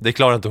utmaningen. Det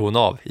klarar inte hon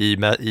av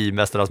i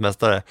Mästarnas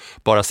mästare.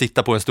 Bara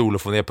sitta på en stol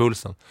och få ner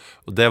pulsen.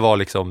 Och det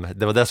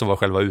var det som var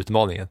själva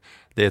utmaningen.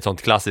 Det är ett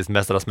sånt klassiskt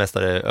Mästarnas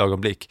mästare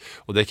ögonblick.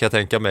 Och det kan jag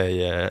tänka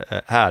mig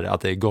här,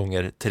 att det är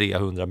gånger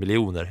 300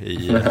 miljoner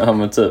i, ja,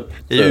 men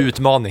typ. i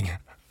utmaning.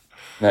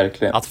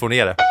 Verkligen. Att få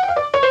ner det.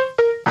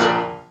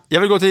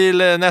 Jag vill gå till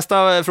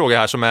nästa fråga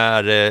här, som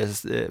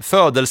är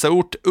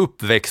födelseort,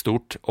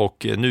 uppväxtort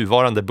och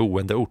nuvarande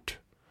boendeort.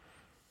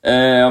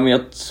 Ja, men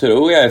jag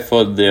tror jag är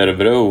född i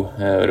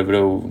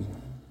Örebro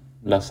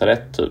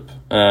lasarett typ.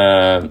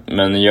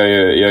 Men jag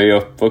är ju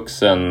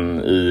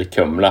uppvuxen i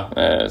Kumla,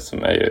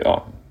 som är ju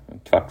en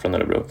kvart från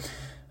Örebro.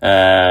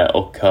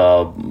 Och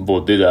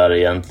bodde där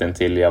egentligen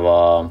till jag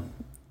var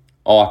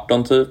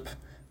 18 typ,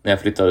 när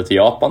jag flyttade till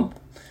Japan.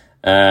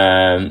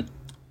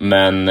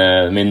 Men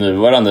min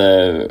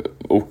nuvarande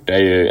ort är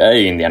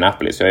ju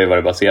Indianapolis. Jag har ju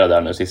varit baserad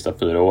där de sista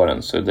 4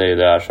 åren. Så det är ju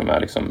där som är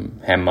liksom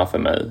hemma för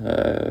mig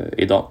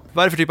idag.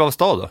 Vad är det för typ av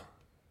stad då?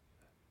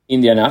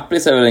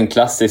 Indianapolis är väl en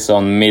klassisk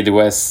sån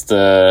Midwest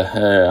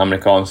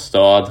amerikansk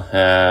stad.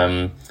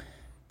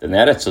 Den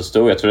är rätt så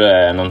stor. Jag tror det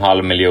är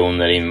 1,5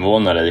 miljoner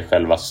invånare i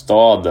själva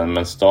staden.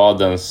 Men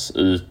stadens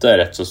yta är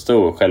rätt så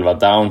stor. Själva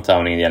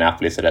downtown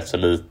Indianapolis är rätt så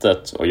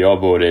litet. Och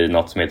jag bor i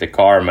något som heter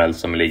Carmel,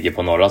 som ligger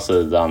på norra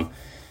sidan.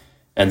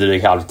 En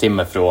dryg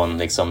halvtimme från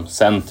liksom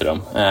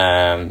centrum.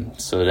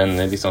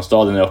 Så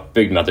staden är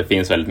uppbyggd med att det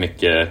finns väldigt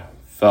mycket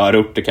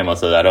förorter, kan man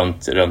säga,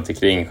 runt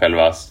omkring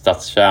själva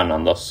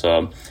stadskärnan då.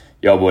 Så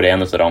jag bor i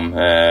en av de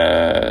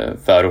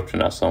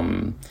förorterna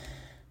som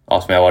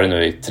jag har varit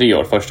nu i 3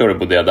 år. Första året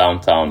bodde jag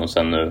downtown och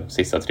sen nu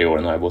sista 3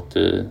 åren har jag bott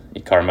i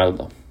Carmel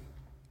då.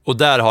 Och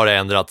där har det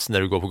ändrats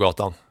när du går på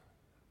gatan?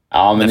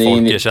 Ja, men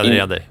folk känner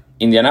igen dig?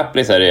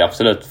 Indianapolis är det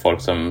absolut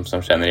folk som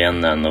känner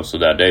igen en och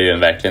sådär. Det är ju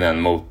verkligen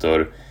en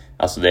motor.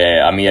 Alltså det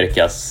är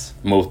Amerikas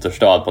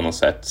motorstad på något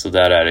sätt. Så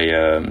där är det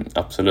ju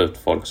absolut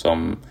folk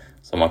som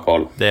har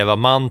koll. Det är vad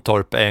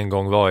Mantorp en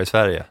gång var i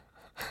Sverige.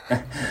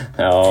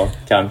 Ja,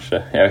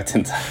 kanske. Jag vet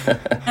inte.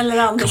 Eller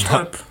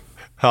Anderstorp.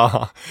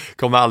 Ja,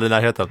 kommer aldrig i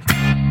närheten.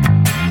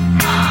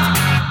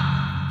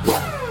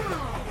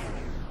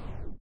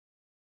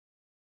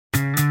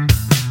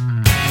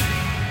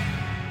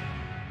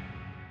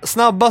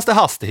 Snabbaste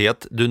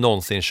hastighet du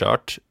någonsin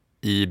kört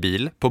i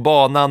bil, på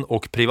banan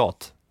och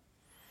privat?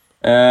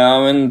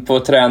 Men på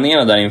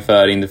träningarna där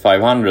inför Indy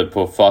 500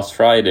 på Fast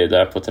Friday,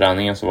 där på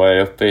träningen så var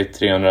jag uppe i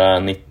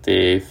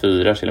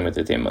 394 km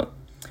i timmen.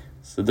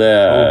 Så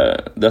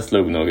det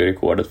slog nog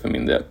rekordet för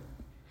min del.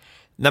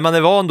 När man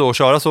är van då att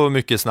köra så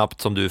mycket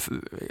snabbt som du,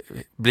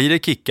 blir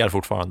det kickar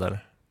fortfarande eller?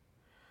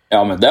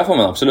 Ja, men där får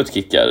man absolut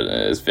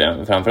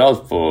kickar.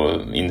 Framförallt på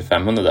Indy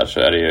 500 där så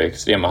är det ju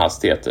extrema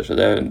hastigheter. Så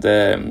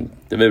det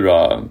blir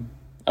bra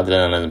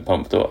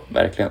adrenalinpump då,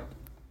 verkligen.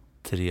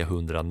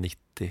 390.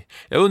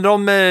 Jag undrar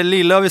om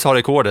Lillövis har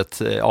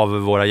rekordet av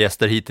våra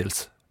gäster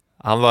hittills.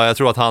 Jag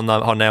tror att han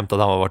har nämnt att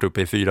han har varit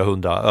uppe i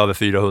över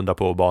 400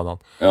 på banan.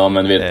 Ja,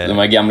 men de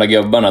här gamla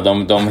gubbarna,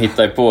 de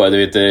hittar på,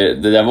 det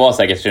där var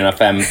säkert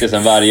 350,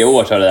 sen varje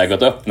år så har det där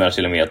gått upp några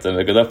kilometer,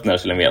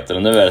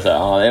 och nu är det så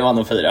här, det var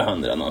nog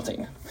 400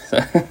 någonting.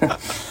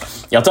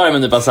 Jag tar det med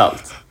en nypa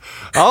salt.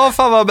 Ja,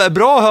 fan vad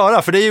bra att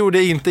höra, för det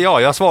gjorde inte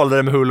jag. Jag svalde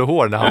det med hull och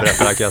hår när han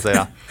berättade, kan jag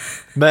säga.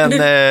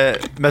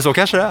 Men så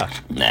kanske det är.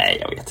 Nej,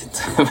 jag vet inte.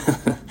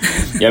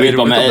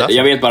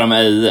 jag vet bara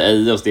med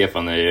Eje och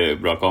Stefan är ju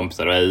bra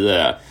kompisar. Och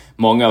Eje,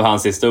 många av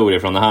hans historier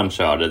från när han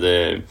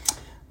körde,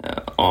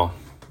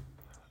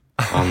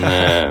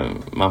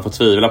 man får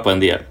tvivla på en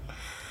del.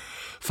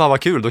 Fan vad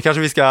kul, då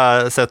kanske vi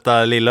ska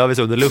sätta Lillövis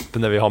under lupp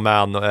när vi har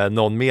med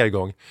någon mer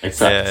gång.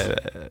 Exakt.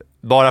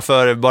 Bara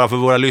för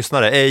våra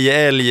lyssnare.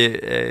 Eje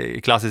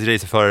Älg, klassisk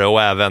racerförare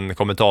och även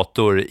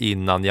kommentator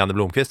innan Janne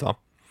Blomqvist, va?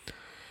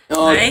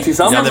 Ja,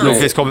 tillsammans.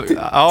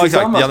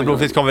 Janne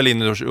Blomqvist kom väl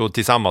in och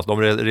tillsammans.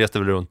 De reste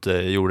väl runt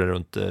jorden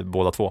runt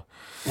båda två.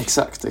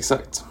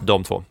 Exakt.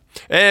 De två.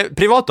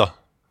 Privat då?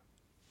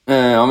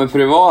 Ja, men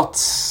privat,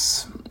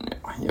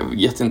 jag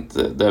vet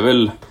inte. Det är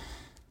väl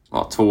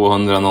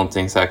 200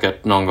 någonting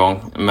säkert någon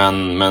gång.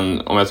 Men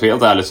om jag ska vara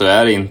helt ärlig så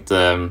är det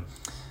inte...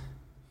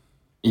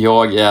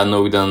 Jag är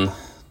nog den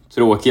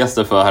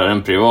tråkigaste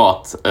föraren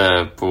privat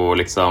på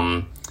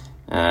liksom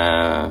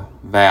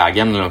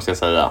vägen, eller vad man ska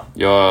säga.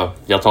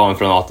 Jag tar mig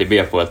från A till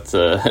B på ett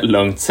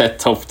lugnt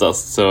sätt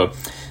oftast. Så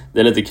det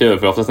är lite kul,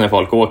 för oftast när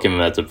folk åker med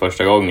mig typ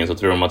första gången så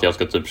tror de att jag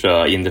ska typ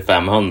köra Indy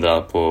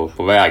 500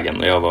 på vägen.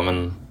 Och jag bara,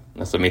 men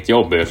alltså, mitt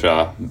jobb är att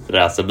köra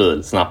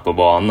racerbil snabbt på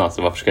bana,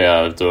 så varför ska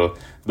jag ut och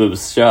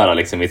busköra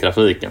liksom i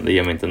trafiken? Det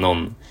ger mig inte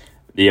någon,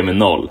 det ger mig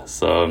noll.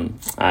 Så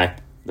nej,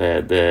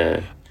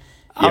 det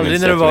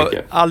aldrig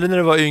när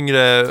du var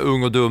yngre,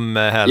 ung och dum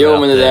heller. Jo,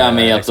 men det är det jag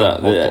menar.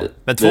 Liksom,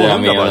 men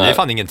 200 var det är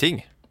fan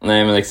ingenting.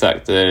 Nej, men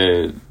exakt.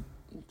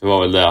 Det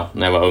var väl det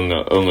när jag var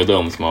ung och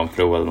dum som man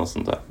provade något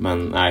sånt där.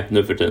 Men nej,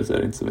 nu för tiden så är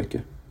det inte så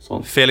mycket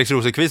sånt. Felix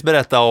Rosenqvist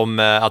berättade om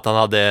att han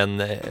hade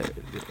en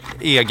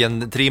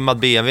egen trimmad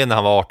BMW när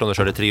han var 18 och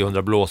körde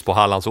 300 blås på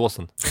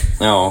Hallandsåsen.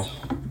 Ja.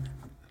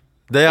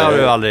 Det har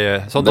du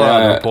aldrig... Sånt har jag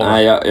aldrig på med.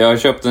 Nej, jag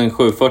köpte en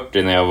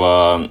 740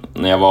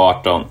 när jag var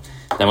 18.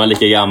 Den var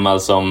lika gammal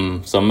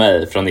som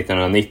mig från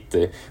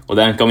 1990. Och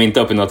den kom inte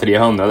upp i några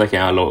 300, det kan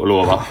jag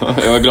lova.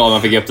 Jag var glad att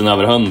man fick upp den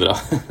över 100.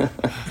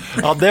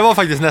 Ja, det var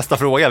faktiskt nästa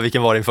fråga.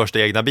 Vilken var din första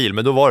egna bil?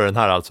 Men då var det den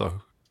här alltså.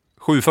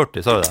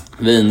 740, sa du det?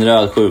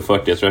 Vinröd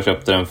 740, jag tror jag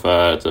köpte den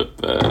för typ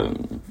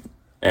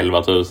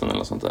 11 000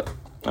 eller sånt där.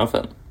 Ja,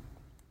 fin.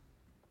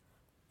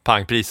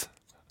 Pangpris.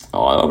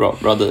 Ja, det var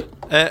bra deal.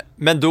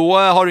 Men då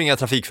har du inga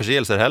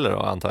trafikförseelser heller då,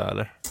 antar jag,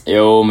 eller?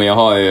 Jo, men jag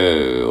har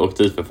ju åkt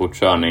dit för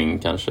fortkörning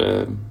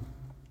kanske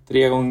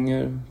 3-4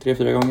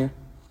 gånger.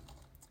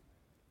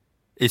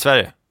 I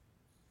Sverige?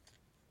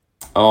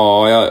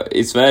 Ja,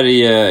 i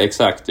Sverige,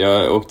 exakt. Jag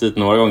har åkt dit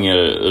några gånger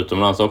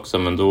utomlands också,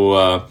 men då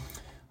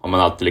har man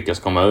alltid lyckats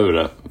komma ur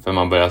det. För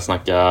man börjar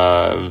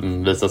snacka,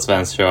 visa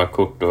svensk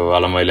körkort och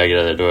alla möjliga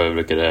grejer, då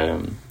brukar det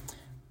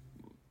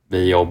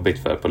bli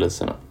jobbigt för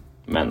poliserna.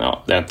 Men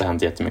ja, det har inte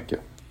hänt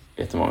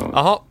jättemånga gånger.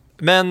 Jaha,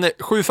 men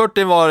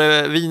 740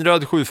 var,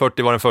 vinröd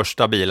 740 var den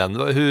första bilen.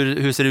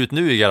 Hur ser det ut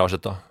nu i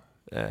garaget då?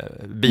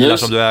 Bilar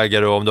som du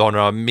äger, och om du har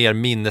några mer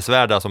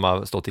minnesvärda som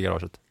har stått i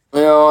garaget?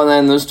 Ja,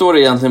 nej, nu står det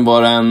egentligen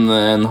bara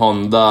en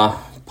Honda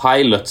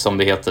Pilot som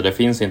det heter. Det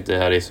finns inte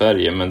här i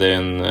Sverige, men det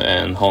är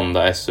en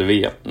Honda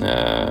SUV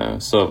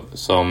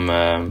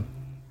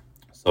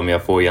som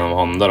jag får genom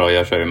Honda då.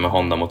 Jag kör ju med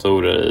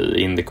Honda-motorer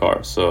i Indycar,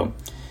 så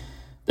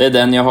det är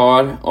den jag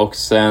har. Och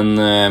sen,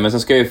 men sen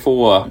ska jag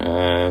få,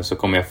 så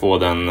kommer jag få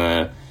den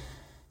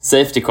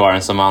safety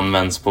caren som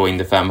används på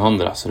Indy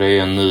 500. Så det är ju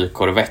en ny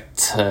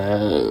Corvette.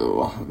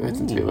 Jag vet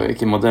inte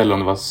vilken modell, om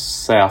det var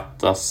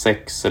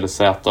Z6 eller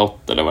Z8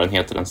 eller vad den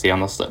heter, den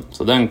senaste.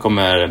 Så den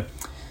kommer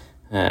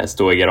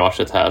stå i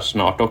garaget här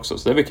snart också,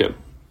 så det blir kul.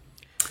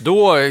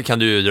 Då kan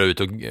du ju dra ut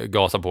och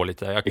gasa på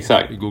lite. Jag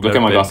Exakt. Googlar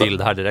upp en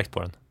bild här direkt på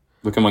den.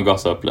 Då kan man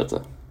gasa upp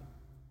lite.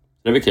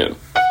 Det blir kul.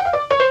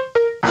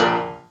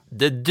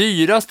 Det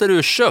dyraste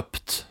du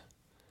köpt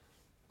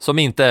som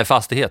inte är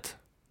fastighet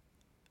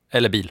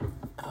eller bil?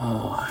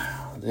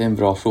 Det är en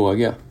bra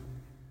fråga.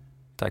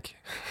 Tack.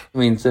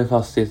 Som inte är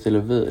fastighet eller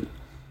bil.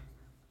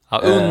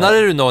 Ja,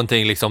 unnade du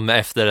någonting liksom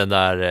efter den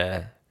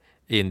där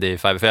Indy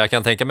 5? För jag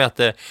kan tänka mig att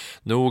det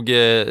nog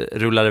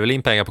rullar det väl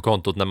in pengar på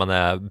kontot när man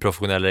är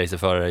professionell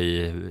racerförare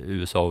i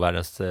USA och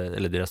världens,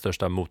 eller deras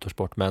största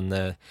motorsport. Men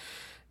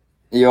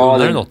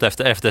undrar du något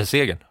efter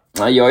segern?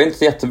 Nej, jag är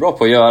inte jättebra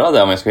på att göra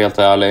det, om jag ska vara helt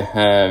ärlig.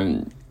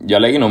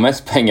 Jag lägger nog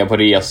mest pengar på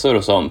resor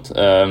och sånt.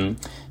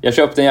 Jag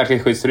köpte en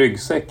jäkligt schysst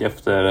ryggsäck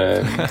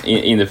efter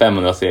Indy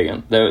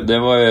 500-segern. Det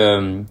var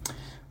ju...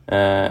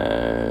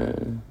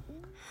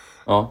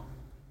 ja,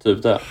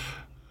 typ det.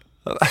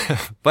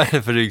 Vad är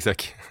det för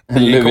ryggsäck?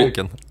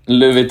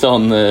 Louis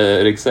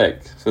Vuitton-ryggsäck.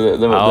 Så det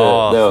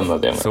undrade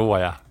jag mig. Så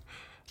ja.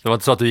 Det var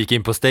inte så att du gick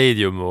in på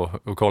Stadium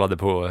och kollade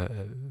på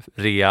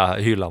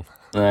rea-hyllan?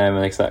 Nej,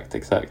 men exakt.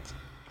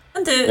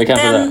 Men du,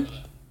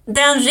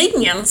 den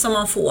ringen som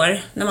man får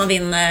när man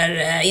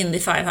vinner Indy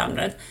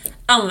 500,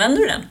 använder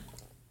du den?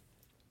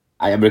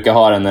 Ja, jag brukar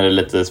ha den när det är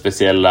lite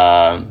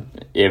speciella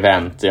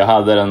event. Jag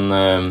hade den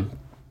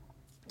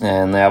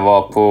när jag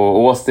var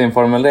på Austin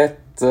Formel 1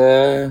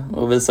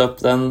 och visade upp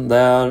den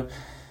där.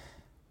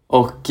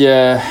 Och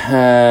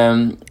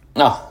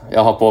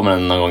jag har på mig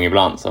den någon gång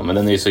ibland. Så. Men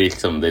den är ju så,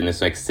 liksom, den är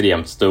så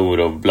extremt stor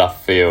och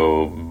bluffig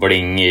och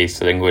blingig,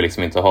 så den går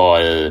liksom inte att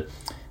ha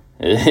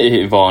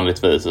i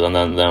vanligtvis, utan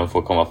den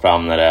får komma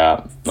fram när det är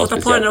något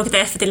speciellt. På den och åka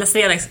efter till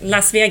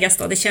Las Vegas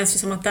då. Det känns ju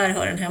som att där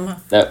hör den hemma.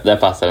 Där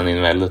passar den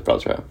in väldigt bra,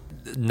 tror jag.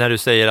 När du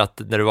säger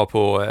att när du var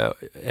på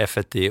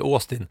F1 i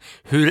Austin,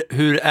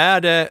 hur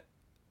är det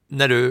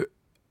när du,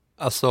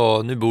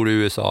 alltså nu bor du i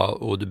USA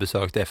och du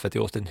besökte F1 i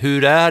Austin,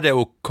 hur är det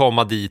att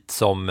komma dit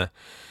som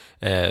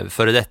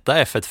före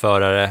detta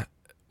F1-förare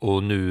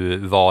och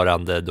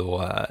nuvarande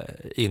då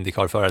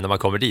Indycar-förare när man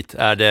kommer dit?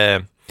 Är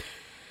det...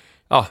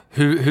 Ja,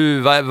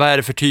 vad är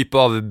det för typ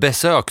av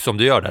besök som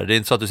du gör där? Det är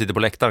inte så att du sitter på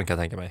läktaren, kan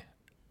jag tänka mig.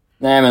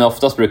 Nej, men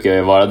oftast brukar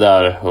jag vara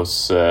där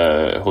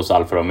hos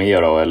Alfa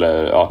Romeo då,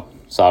 eller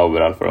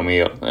Sauber Alfa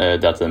Romeo.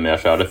 Det tiden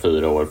jag körde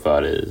 4 år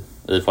för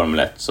i Formel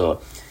 1. Så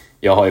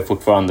jag har ju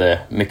fortfarande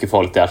mycket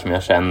folk där som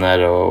jag känner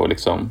och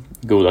liksom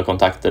goda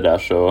kontakter där.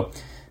 Så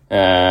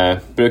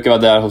brukar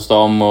vara där hos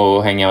dem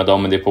och hänga med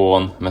dem i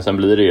depån. Men sen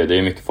blir det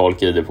är mycket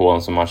folk i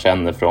depån som man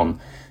känner från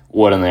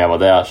åren när jag var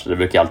där. Så det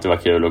brukar alltid vara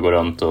kul att gå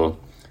runt och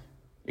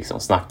liksom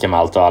snacka med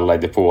allt och alla i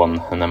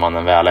depån när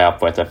man väl är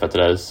på ett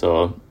F1-race.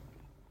 Och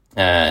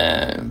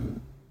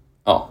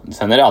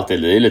sen är det alltid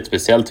lite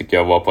speciellt tycker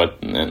jag att vara på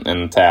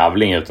en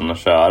tävling utan att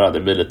köra. Det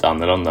blir lite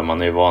annorlunda,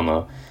 man är ju van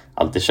att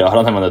alltid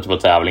köra när man är ute på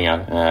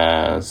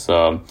tävlingar.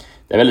 Så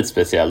det är väldigt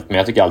speciellt, men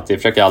jag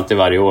försöker alltid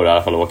varje år i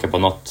alla fall åka på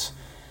något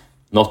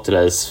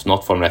race,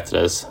 något Formel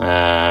 1-race.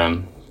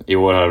 I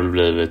år har det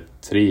blivit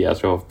 3, jag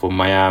tror, på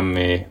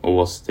Miami,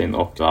 Austin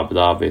och Abu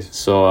Dhabi.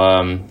 Så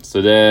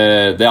det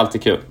är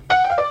alltid kul.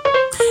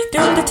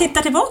 Om du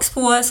tittar tillbaka på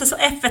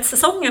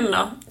F1-säsongen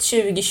då,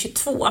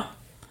 2022.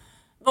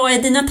 Vad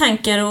är dina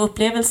tankar och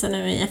upplevelser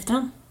nu i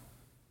efterhand?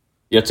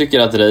 Jag tycker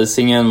att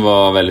racingen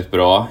var väldigt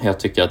bra. Jag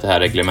tycker att det här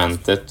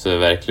reglementet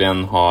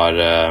verkligen har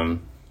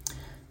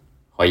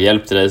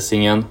hjälpt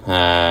racingen.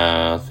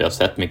 För jag har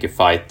sett mycket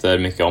fighter,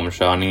 mycket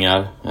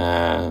omkörningar.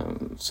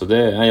 Så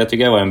jag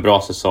tycker det var en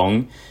bra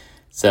säsong.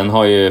 Sen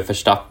har ju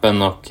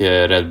Verstappen och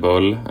Red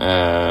Bull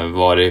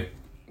varit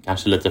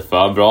kanske lite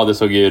för bra. Det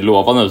såg ju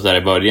lovande ut där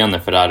i början när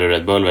Ferrari och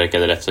Red Bull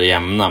verkade rätt så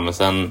jämna. Men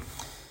sen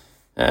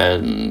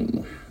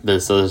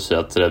visade sig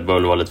att Red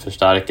Bull var lite för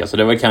starka. Så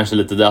det var kanske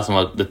lite det som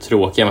var det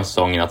tråkiga med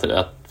säsongen. Att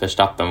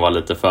Verstappen var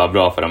lite för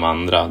bra för de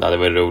andra. Det hade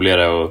varit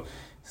roligare att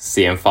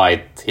se en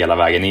fight hela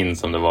vägen in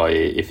som det var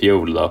i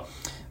fjol då.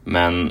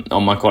 Men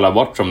om man kollar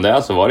bort från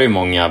det så var det ju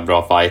många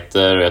bra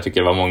fighter. Och jag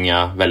tycker det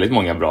var väldigt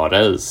många bra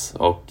race.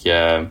 Och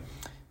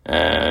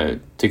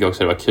tycker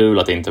också det var kul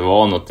att det inte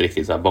var något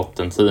riktigt så här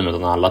bottenteam,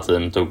 utan alla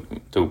team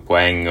tog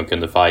poäng och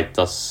kunde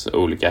fightas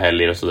olika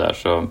helger och sådär.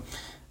 Så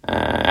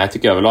jag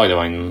tycker överlag det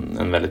var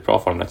en väldigt bra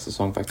Formel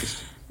 1-säsong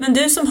faktiskt. Men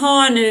du som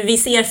har nu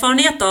viss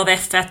erfarenhet av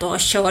F1 och har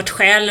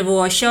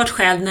kört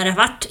själv när det har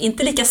varit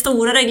inte lika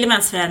stora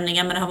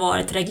reglementsförändringar, men det har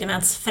varit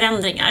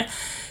reglementsförändringar.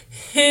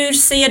 Hur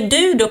ser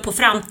du då på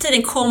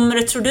framtiden?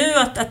 Tror du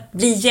att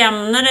bli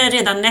jämnare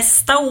redan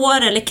nästa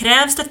år, eller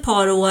krävs det ett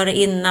par år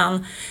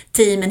innan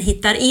teamen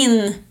hittar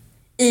in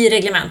i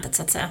reglementet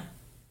så att säga?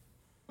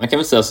 Man kan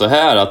väl säga så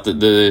här att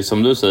det,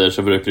 som du säger,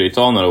 så brukar det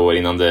ta några år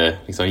innan det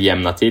liksom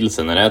jämnar till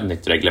sig när det är ett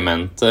nytt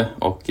reglemente,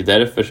 och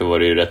därför så var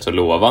det ju rätt så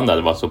lovande att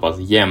det var så pass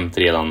jämnt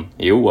redan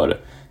i år.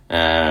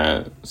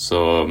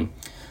 Så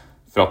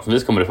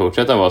förhoppningsvis kommer det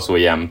fortsätta vara så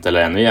jämnt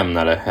eller ännu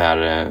jämnare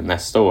här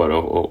nästa år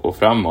och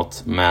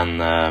framåt.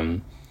 Men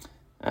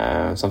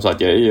som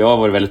sagt, jag har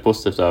varit väldigt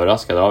positivt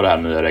överraskad av det här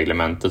nya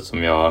reglementet,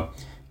 som jag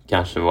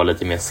kanske var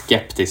lite mer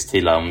skeptisk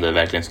till om det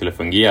verkligen skulle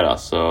fungera.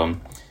 Så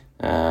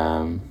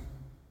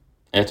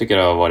jag tycker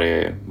det har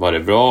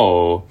varit bra,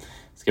 och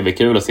det ska bli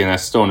kul att se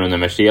nästa år nu när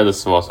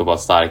Mercedes var så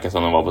pass starka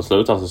som de var på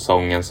slutet av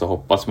säsongen. Så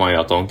hoppas man ju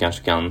att de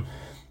kanske kan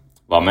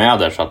vara med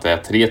där, så att det är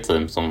 3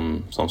 team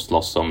som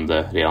slåss om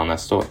det redan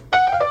nästa år.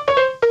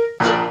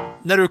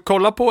 När du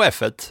kollar på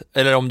F1,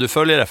 eller om du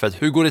följer F1,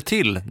 hur går det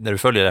till när du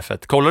följer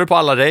F1? Kollar du på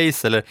alla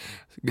race, eller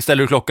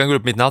ställer du klockan, går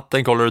upp mitt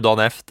natten, kollar du dagen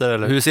efter?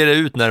 Eller hur ser det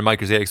ut när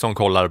Marcus Ericsson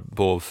kollar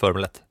på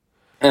Formel 1?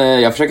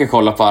 Jag försöker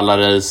kolla på alla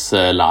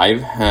race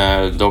live.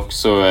 Dock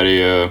så är det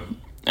ju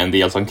en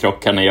del som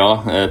krockar när jag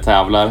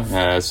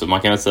tävlar. Så man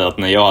kan väl säga att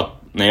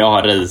när jag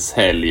har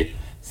racehelg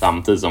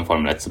samtidigt som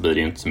Formel 1 så blir det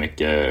ju inte så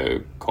mycket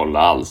kolla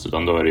alls.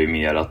 Utan då är det ju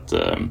mer att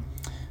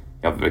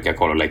jag brukar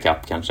kolla och lägga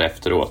upp kanske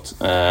efteråt.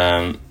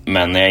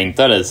 Men när jag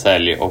inte har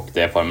racehelg och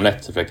det är Formel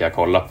 1 så försöker jag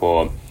kolla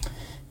på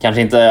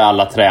kanske inte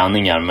alla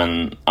träningar,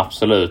 men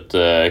absolut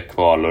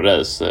kval och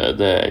race.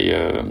 Det är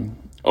ju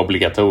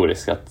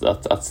obligatoriskt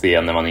att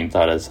se när man inte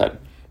har racehelg.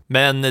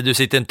 Men du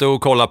sitter inte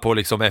och kollar på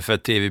liksom F1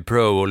 TV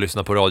Pro och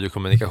lyssnar på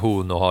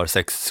radiokommunikation och har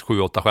 6,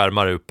 7, 8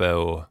 skärmar uppe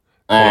och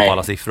kollar på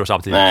alla siffror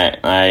samtidigt?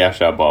 Nej, jag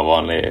kör bara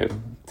vanlig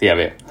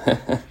TV.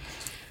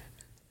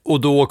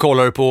 Och då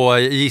kollar du på,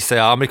 gissar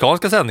jag,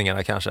 amerikanska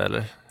sändningarna kanske,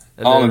 eller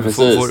ja, men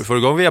precis. Får du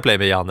igång via Play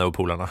med Janne och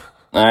polarna?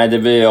 Nej, det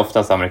blir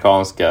oftast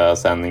amerikanska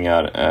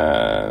sändningar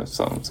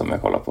som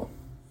jag kollar på.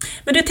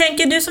 Men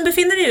du som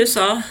befinner dig i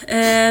USA,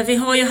 vi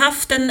har ju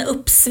haft en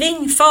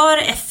uppsving för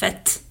F1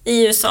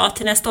 i USA.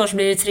 Till nästa år så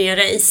blir det 3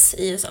 race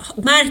i USA.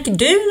 Märker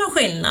du någon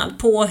skillnad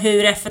på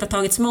hur F1 har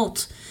tagits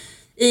emot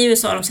i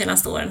USA de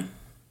senaste åren?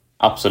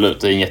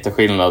 Absolut, det är en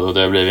jätteskillnad, och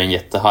det har blivit en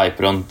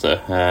jättehype runt det.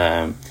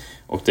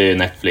 Och det är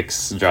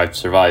Netflix Drive to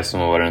Survive som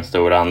har varit en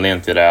stor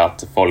anledning till det,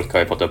 att folk har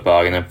ju fått upp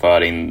ögonen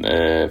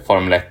för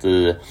Formel 1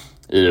 i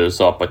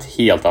USA på ett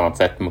helt annat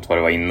sätt mot vad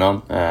det var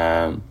innan.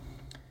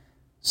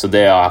 Så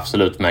det har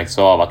absolut märkts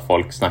av att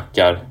folk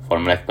snackar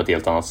Formel 1 på ett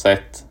helt annat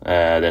sätt. Det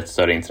är ett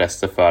större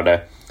intresse för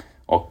det,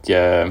 och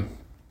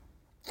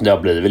det har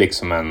blivit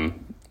liksom en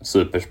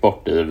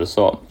supersport i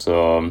USA.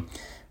 Så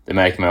det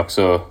märker man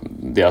också.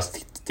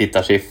 Deras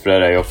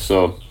tittarsiffror är ju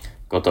också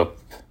gått upp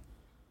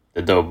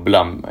det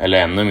dubbla,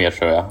 eller ännu mer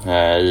tror jag,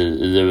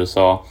 i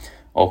USA.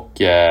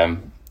 Och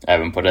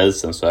även på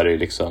racen så är det ju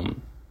liksom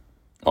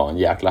en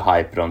jäkla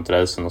hype runt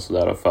racen och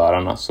sådär, och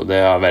förarna. Så det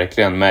har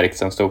verkligen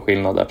märkts en stor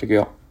skillnad där, tycker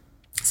jag.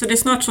 Så det är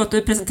snart så att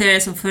du presenterar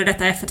dig som för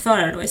detta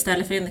F1-förare då,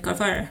 istället för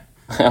Indycar-förare?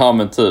 Ja,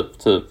 men typ.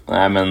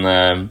 Nej,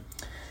 men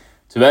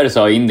tyvärr så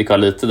har Indycar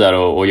lite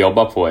där att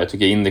jobba på. Jag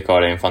tycker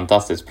Indycar är en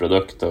fantastisk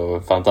produkt och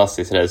en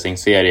fantastisk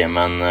racingserie,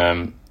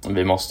 men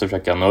vi måste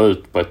försöka nå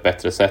ut på ett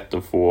bättre sätt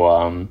och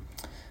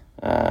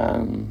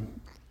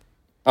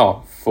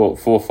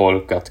få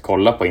folk att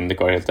kolla på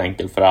Indycar helt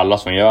enkelt. För alla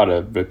som gör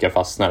det brukar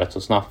fastna rätt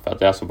så snabbt för att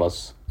det är så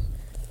pass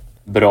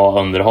bra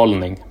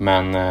underhållning.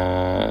 Men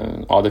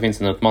det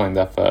finns en utmaning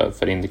där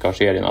för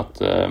Indycar-serien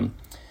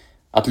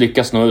att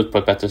lyckas nå ut på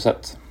ett bättre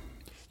sätt.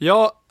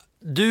 Ja,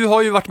 du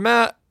har ju varit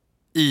med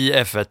i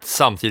F1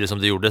 samtidigt som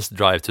det gjordes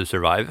Drive to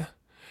Survive.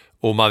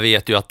 Och man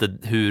vet ju att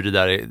hur det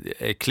där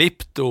är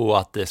klippt och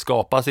att det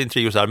skapas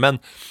intriger och så här. Men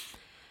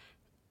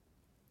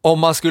om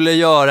man skulle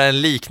göra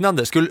en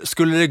liknande,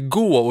 skulle det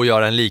gå att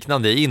göra en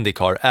liknande i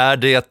Indycar? Är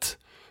det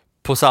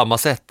på samma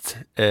sätt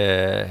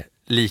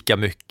lika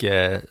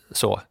mycket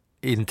så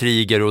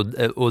intriger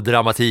och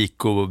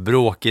dramatik och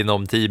bråk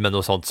inom teamen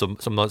och sånt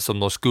som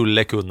de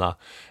skulle kunna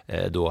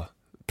då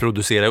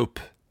producera upp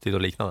till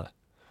något liknande?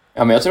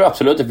 Ja, men jag tror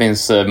absolut det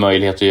finns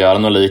möjlighet att göra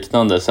något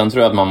liknande. Sen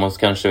tror jag att man måste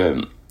kanske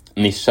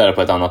nischa det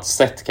på ett annat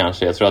sätt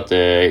kanske. Jag tror att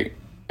det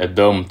är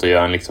dumt att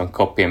göra en liksom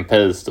copy and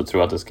paste och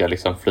tro att det ska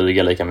liksom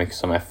flyga lika mycket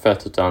som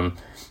F1, utan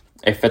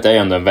F1 är ju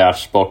ändå en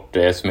världssport.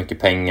 Det är så mycket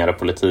pengar och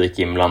politik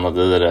inblandad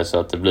i det, så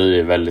att det blir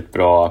ju väldigt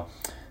bra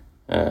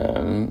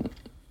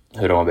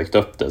hur de har byggt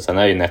upp det. Sen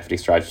är ju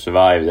Netflix Drive to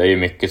Survive, det är ju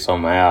mycket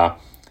som är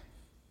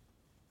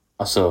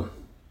alltså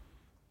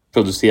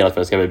producerat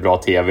för att det ska bli bra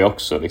tv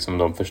också, liksom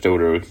de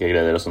förstorar olika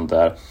grejer och sånt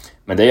där.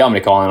 Men det är ju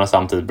amerikanerna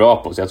samtidigt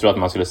bra på, så jag tror att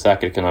man skulle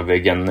säkert kunna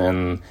bygga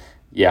en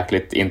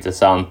jäkligt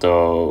intressant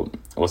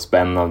och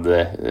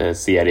spännande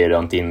serie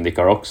runt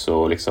Indycar också.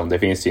 Och liksom, det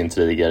finns ju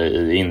intriger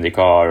i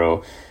Indycar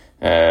och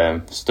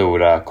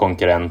stora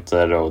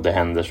konkurrenter och det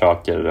händer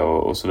saker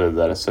och så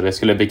vidare. Så det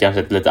skulle bli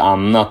kanske ett lite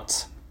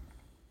annat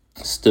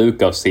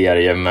stuk av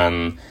serie,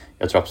 men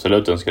jag tror absolut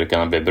att den skulle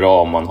kunna bli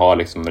bra om man har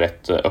liksom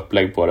rätt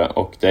upplägg på det.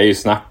 Och det är ju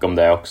snack om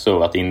det också,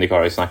 att Indycar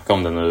har ju snackat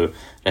om det nu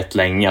rätt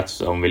länge,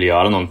 att de vill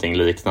göra någonting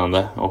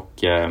liknande. Och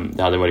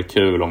det hade varit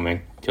kul om vi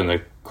kunde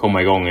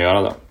komma igång och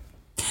göra det.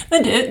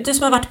 Men du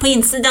som har varit på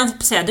insidan,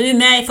 du är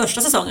med i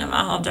första säsongen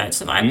av Drive to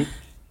Survive.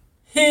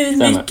 Hur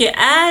mycket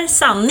är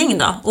sanning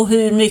då? Och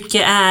hur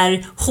mycket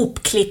är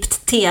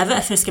hopklippt tv för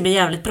att det ska bli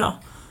jävligt bra?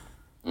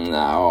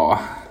 Ja,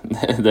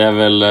 det är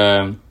väl...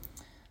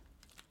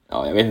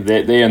 jag vet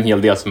inte, det är en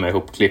hel del som är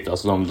ihopklippt.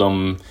 Alltså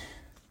de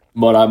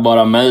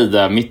bara mig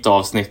där, mitt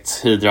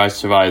avsnitt i Drive to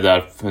Survive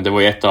där, det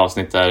var ju ett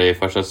avsnitt där i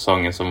första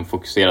säsongen som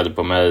fokuserade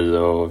på mig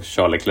och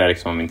Charlie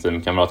Clerc som var min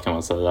teamkamrat, kan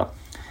man säga.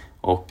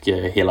 Och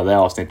hela det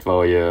avsnitt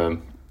var ju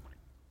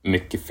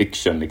mycket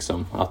fiction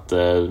liksom. Att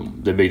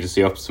det byggdes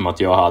ju upp som att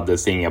jag hade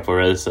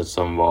Singapore-racet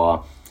som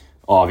var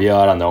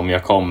avgörande. Om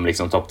jag kom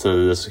liksom topp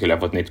 10 så skulle jag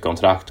få ett nytt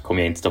kontrakt. Kom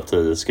jag inte topp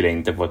 10 skulle jag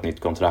inte få ett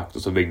nytt kontrakt.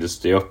 Och så byggdes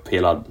det upp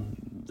hela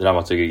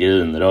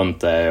dramaturgin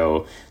runt det,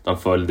 och de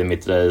följde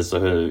mitt race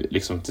och hur,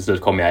 liksom, till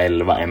slut kom jag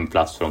 11, en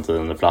plats från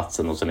 10:e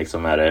platsen, och sen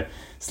liksom är det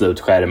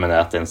slutskärmen,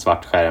 att det är en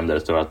svart skärm där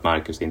det står att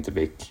Marcus inte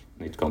fick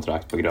nytt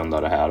kontrakt på grund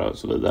av det här och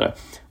så vidare.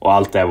 Och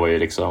allt det var ju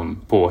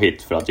liksom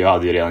påhitt, för att jag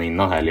hade ju redan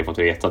innan helgen fått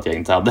veta att jag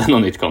inte hade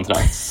något nytt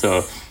kontrakt.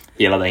 Så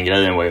hela den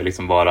grejen var ju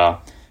liksom bara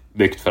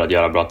byggt för att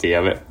göra bra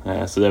tv.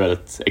 Så det är väl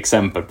ett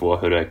exempel på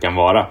hur det kan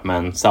vara.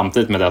 Men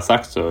samtidigt med det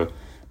sagt, så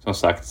som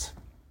sagt,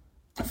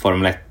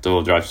 Formel 1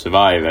 och Drive to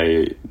Survive är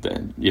ju,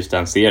 just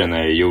den serien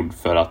är ju gjord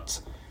för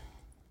att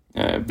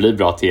bli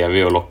bra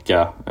tv och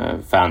locka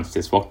fans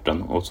till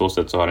sporten. Och så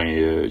sätt så har den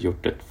ju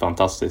gjort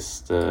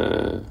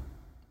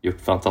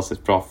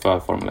fantastiskt bra för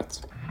Formel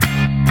 1.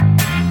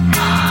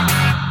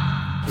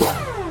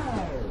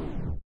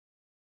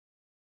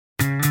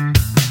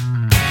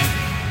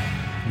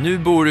 Nu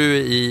bor du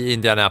i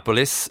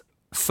Indianapolis.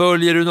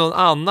 Följer du någon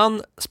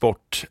annan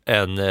sport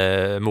än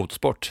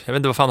motorsport? Jag vet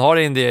inte vad fan har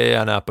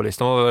Indianapolis.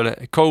 De har väl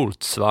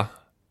Colts, va?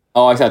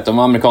 Ja, exakt. De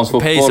har amerikansk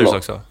fotboll. Pacers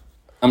också.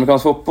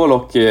 Amerikansk fotboll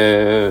och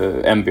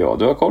NBA.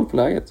 Du har koll på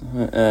läget.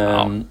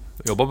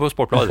 Jobbar på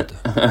Sportbladet.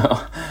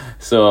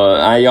 Så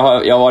nej, jag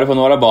har varit på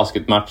några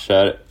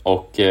basketmatcher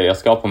och jag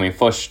ska på min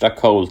första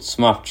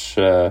Colts-match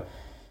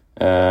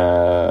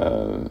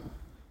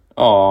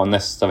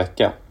nästa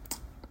vecka.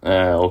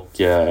 Och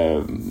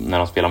när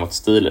de spelar mot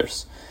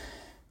Steelers.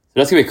 Så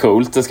det ska bli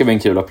coolt, det ska bli en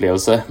kul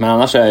upplevelse. Men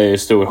annars är jag ju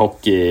stor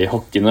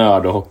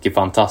hockeynörd och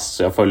hockeyfantast.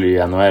 Så jag följer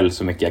ju NHL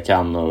så mycket jag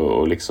kan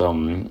och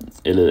liksom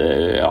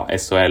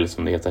SHL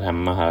som det heter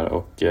hemma här.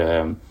 Och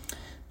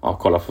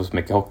kolla på så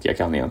mycket hockey jag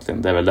kan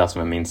egentligen. Det är väl det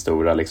som är min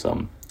stora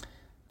liksom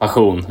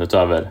passion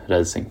utöver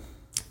racing.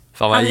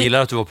 Fan vad jag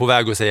gillar att du var på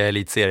väg att säga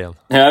Elitserien.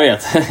 Jag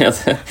vet,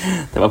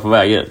 det var på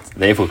väg ut.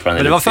 Det är fortfarande.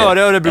 Men det var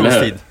före Örebros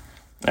tid.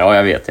 Ja,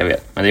 jag vet.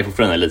 Men det är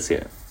fortfarande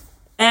Elitserien.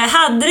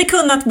 Hade det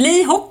kunnat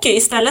bli hockey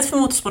istället för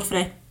motorsport för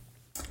dig?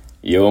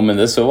 Jo,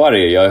 men så var det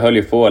ju. Jag höll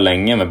ju på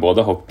länge med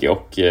både hockey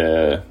och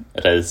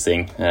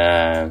racing.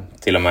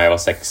 Till och med jag var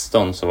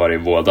 16 så var det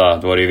ju båda.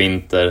 Då var det ju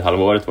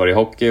vinterhalvåret var det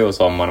hockey och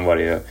sommaren var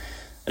det ju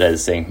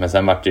racing. Men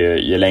sen var det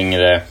ju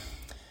längre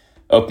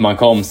upp man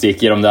kom så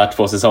gick ju de där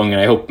 2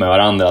 säsongerna ihop med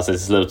varandra. Så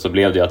till slut så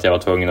blev det ju att jag var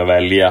tvungen att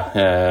välja.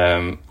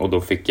 Och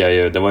då fick jag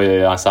ju, det var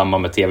ju samma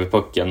med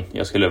TV-pucken.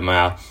 Jag skulle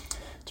med,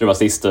 det var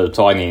sista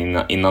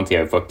uttagningen innan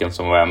TV-pucken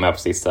som var jag med på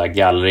sista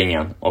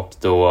gallringen, och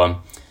då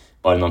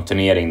var det någon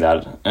turnering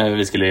där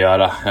vi skulle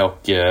göra,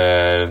 och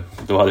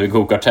då hade vi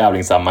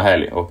go-kart-tävling samma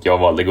helg och jag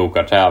valde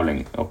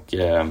go-kart-tävling, och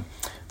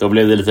då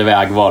blev det lite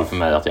vägval för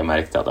mig, att jag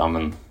märkte att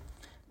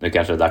nu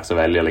kanske det är dags att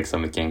välja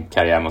liksom vilken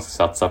karriär man ska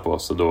satsa på,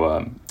 så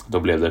då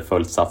blev det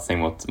fullt satsning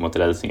mot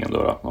racingen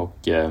då. Och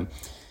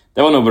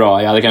det var nog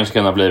bra. Jag hade kanske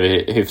kunnat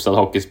bli hyfsad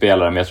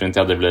hockeyspelare, men jag tror inte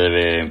jag hade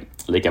blivit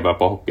lika bra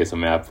på hockey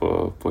som jag är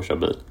på att köra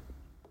bil.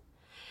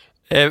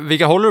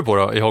 Vilka håller du på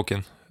då i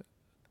hockeyn?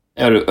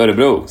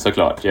 Örebro,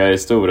 såklart. Jag är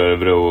stor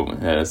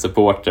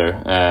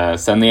Örebro-supporter.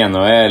 Sen i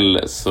NHL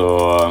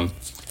så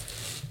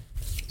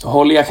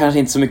håller jag kanske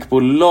inte så mycket på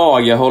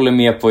lag. Jag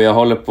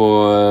håller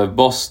på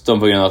Boston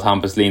på grund av att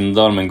Hampus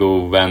Lindholm, en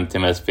god vän till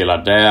mig, spelar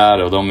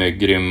där. Och de är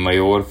grymma i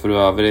år för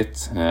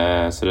övrigt.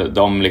 Så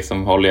de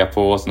liksom håller jag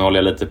på. Sen håller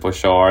jag lite på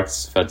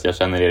Sharks för att jag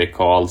känner Erik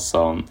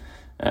Karlsson.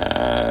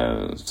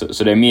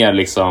 Så det är mer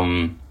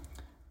liksom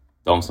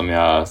de som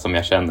jag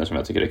känner, som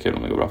jag tycker är kul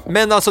om det går bra för.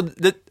 Men alltså,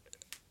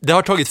 det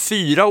har tagit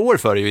 4 år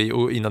för dig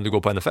innan du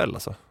går på NFL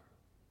alltså?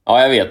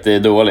 Ja, jag vet, det är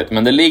dåligt.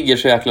 Men det ligger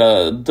så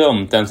jäkla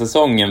dumt den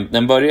säsongen.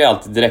 Den börjar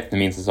alltid direkt när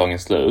min säsong är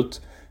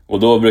slut. Och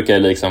då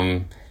brukar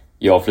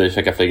jag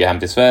försöka flyga hem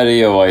till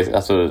Sverige.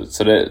 Så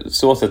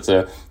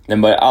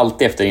den börjar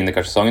alltid efter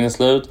Indycar-säsongen är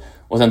slut.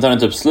 Och sen tar den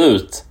typ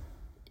slut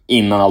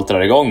innan allt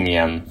drar igång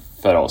igen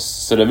för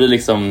oss. Så det blir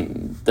liksom,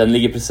 den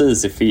ligger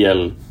precis i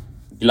fel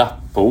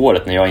glapp på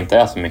året när jag inte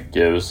är så mycket i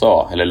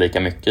USA. Eller lika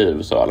mycket i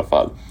USA i alla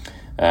fall.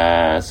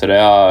 Så det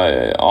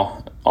är,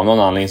 av någon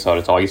anledning så har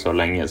det tagit så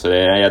länge. Så det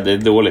är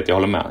dåligt, jag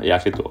håller med.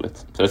 Jäkligt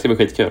dåligt. Så det ska bli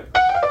skitkul.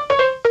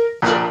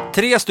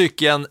 3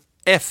 stycken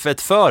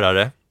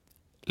F1-förare,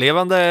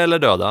 levande eller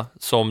döda,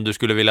 som du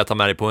skulle vilja ta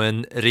med dig på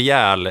en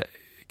rejäl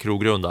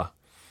krogrunda.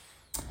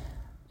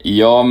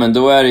 Ja, men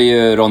då är det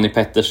ju Ronnie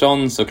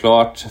Pettersson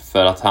såklart.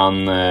 För att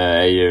han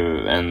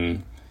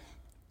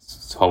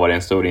har varit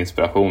en stor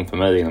inspiration för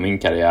mig inom min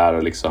karriär.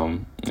 Och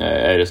liksom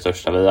är det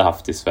största vi har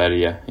haft i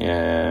Sverige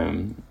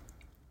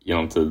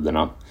genom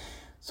tiderna.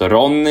 Så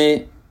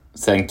Ronnie,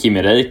 sen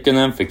Kimi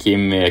Räikkönen, för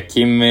Kimi är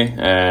Kimi.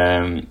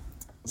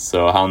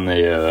 Så han är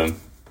ju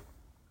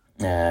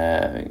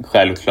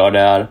självklar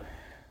där.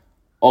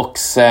 Och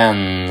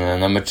sen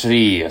nummer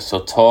 3 så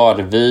tar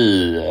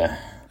vi...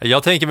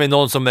 Jag tänker mig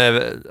någon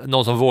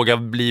som vågar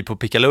bli på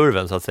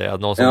pickalurven så att säga.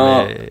 Någon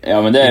som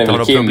men det är inte har väl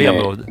något Kim.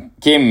 problem.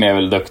 Kim är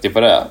väl duktig på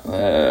det.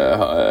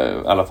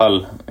 I alla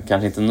fall,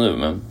 kanske inte nu,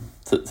 men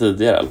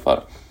tidigare i alla fall.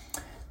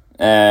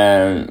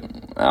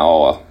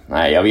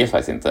 Nej, jag vet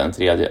faktiskt inte. En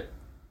tredje.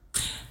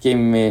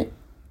 Kimi,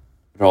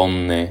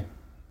 Ronnie,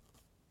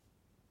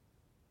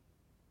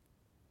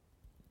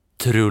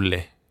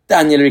 Trulli,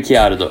 Daniel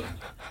Ricciardo.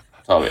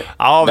 Vi.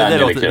 Ja, men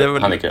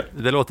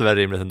det låter väl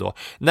rimligt ändå.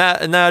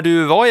 När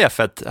du var i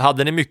F1,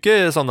 hade ni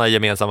mycket sådana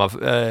gemensamma?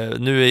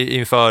 Nu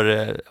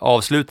inför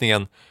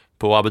avslutningen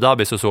på Abu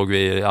Dhabi så såg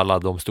vi alla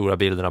de stora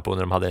bilderna på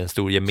när de hade en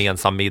stor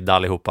gemensam middag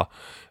allihopa.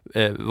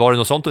 Var det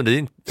något sånt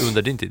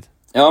under din tid?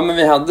 Ja, men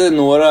vi hade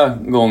några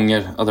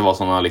gånger att det var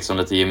sådana liksom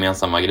lite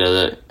gemensamma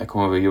grejer. Jag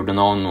kommer ihåg att vi gjorde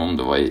någon, om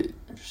det var i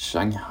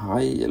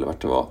Shanghai eller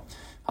vart det var.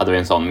 Hade vi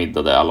en sån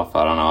middag där alla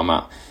förarna var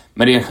med.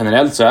 Men rent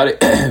generellt så är det,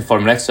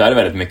 Formel 1 så är det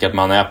väldigt mycket att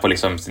man är på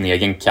liksom sin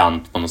egen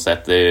kant på något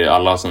sätt.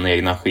 Alla har sina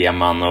egna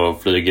scheman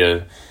och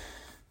flyger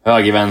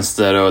höger,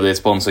 vänster, och det är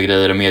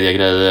sponsorgrejer och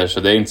mediegrejer. Så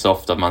det är inte så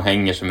ofta att man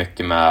hänger så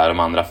mycket med de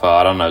andra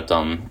förarna,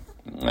 utan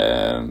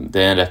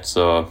det är en rätt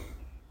så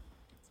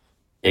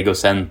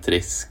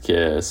egocentrisk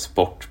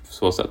sport på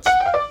så sätt.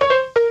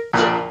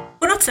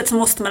 På något sätt så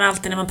måste man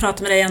alltid när man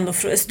pratar med dig ändå,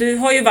 du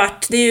har ju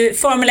varit, det är ju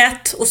Formel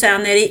 1 och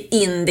sen är det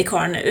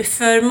Indycar nu.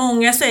 För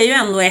många så är ju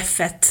ändå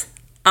F1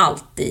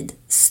 alltid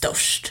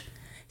störst.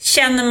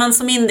 Känner man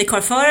som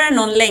Indycar-förare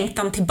någon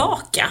längtan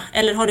tillbaka?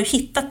 Eller har du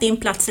hittat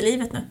din plats i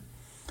livet nu?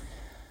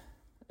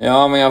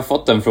 Ja, men jag har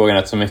fått den frågan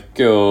rätt så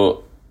mycket,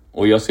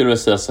 och jag skulle vilja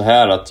säga så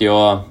här att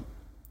jag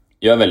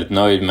är väldigt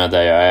nöjd med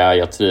det jag är.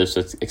 Jag trivs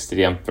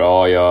extremt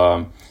bra.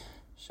 Jag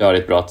kör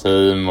ett bra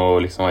team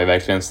och liksom har ju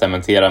verkligen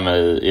cementerat mig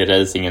i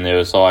racingen i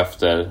USA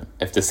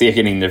efter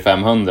segern Indy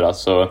 500.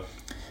 Så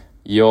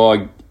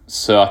jag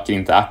söker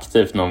inte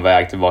aktivt någon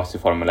väg tillbaka till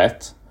Formel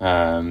 1.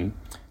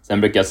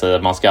 Sen brukar jag säga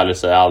att man ska aldrig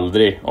säga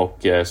aldrig,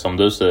 och som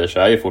du säger så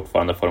är ju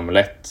fortfarande Formel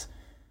 1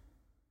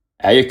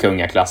 är ju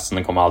kungaklassen,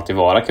 den kommer alltid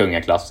vara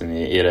kungaklassen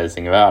i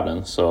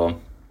racingvärlden. Så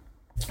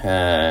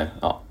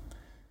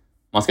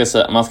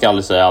man ska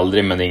aldrig säga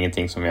aldrig, men det är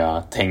ingenting som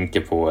jag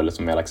tänker på eller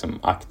som jag liksom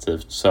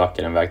aktivt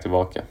söker en väg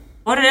tillbaka.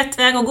 Var det rätt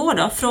väg att gå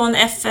då? Från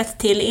F1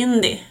 till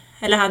Indy?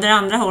 Eller hade det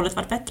andra hållet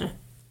varit bättre?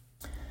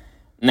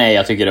 Nej,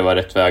 jag tycker det var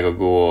rätt väg att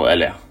gå.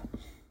 Eller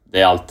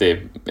det är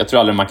alltid, jag tror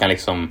aldrig man kan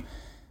liksom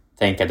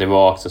tänka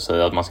tillbaka och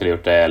säga att man skulle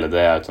gjort det eller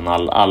det, utan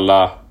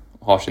alla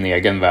har sin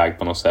egen väg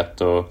på något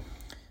sätt, och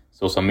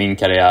så som min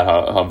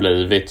karriär har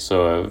blivit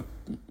så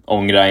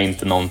ångrar jag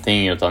inte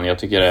någonting, utan jag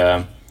tycker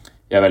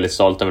jag är väldigt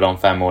stolt över de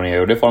 5 åren jag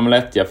gjorde i Formel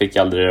 1. Jag fick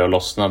aldrig det att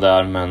lossna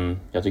där, men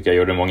jag tycker jag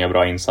gjorde många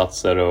bra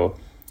insatser, och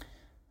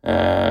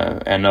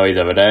är nöjd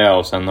över det,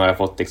 och sen har jag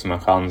fått liksom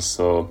en chans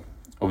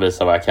att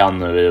visa vad jag kan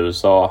nu i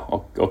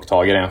USA och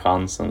tagit den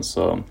chansen,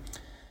 så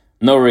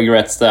no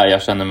regrets där.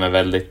 Jag känner mig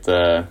väldigt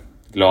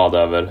glad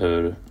över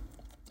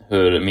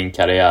hur min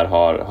karriär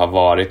har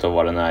varit och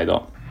vad den är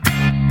idag.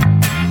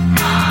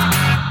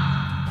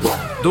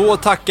 Då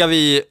tackar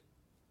vi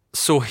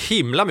så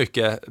himla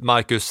mycket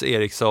Marcus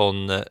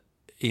Ericsson,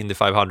 Indy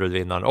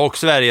 500-vinnaren och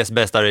Sveriges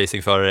bästa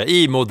racingförare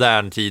i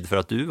modern tid, för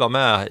att du var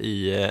med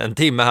i en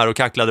timme här och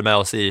kacklade med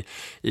oss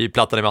i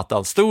plattan i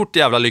mattan. Stort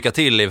jävla lycka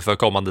till inför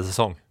kommande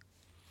säsong.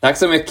 Tack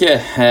så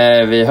mycket.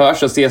 Vi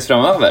hörs och ses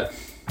framöver.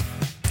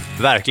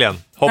 Verkligen.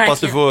 Hoppas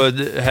du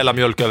får hälla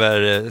mjölk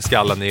över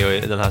skallen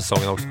i den här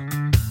säsongen också.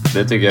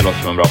 Det tycker jag låter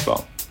som en bra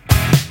plan.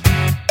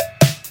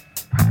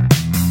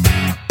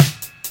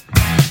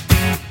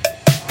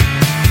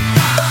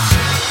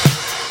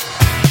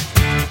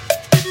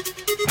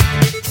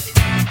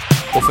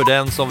 Och för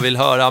den som vill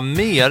höra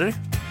mer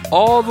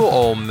av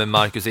och om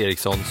Marcus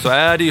Ericsson, så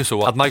är det ju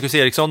så att Marcus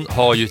Ericsson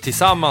har ju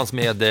tillsammans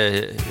med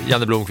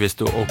Janne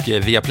Blomqvist och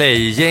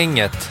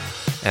Viaplay-gänget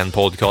en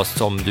podcast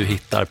som du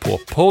hittar på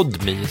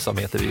Podme som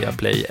heter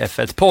Viaplay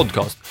F1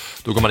 Podcast.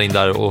 Då går man in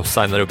där och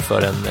signar upp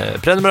för en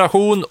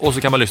prenumeration, och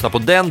så kan man lyssna på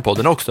den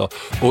podden också.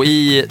 Och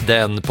i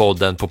den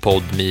podden på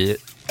Podme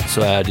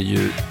så är det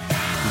ju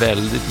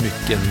väldigt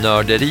mycket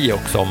nörderi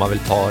också, om man vill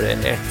ta det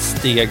ett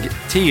steg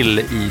till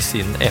i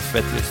sin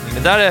F1-lyssning.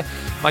 Men där är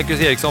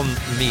Marcus Ericsson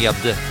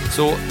med,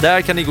 så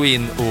där kan ni gå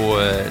in och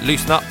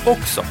lyssna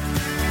också.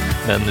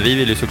 Men vi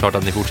vill ju såklart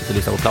att ni fortsätter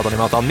lyssna på plattan i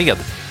mattan med.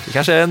 Det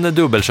kanske är en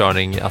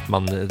dubbelkörning att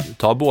man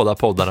tar båda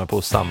poddarna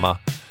på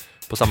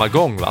samma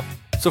gång, va?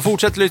 Så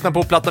fortsätt lyssna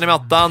på plattan i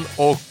mattan,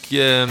 och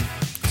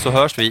så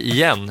hörs vi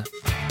igen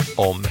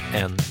om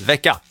en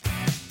vecka.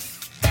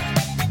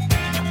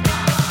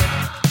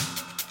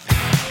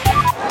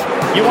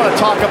 You want to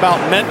talk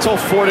about mental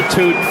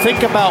fortitude.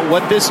 Think about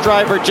what this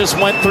driver just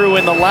went through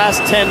in the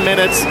last 10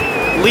 minutes.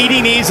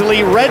 Leading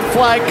easily, red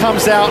flag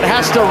comes out,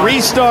 has to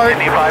restart.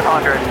 Indy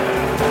 500.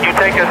 You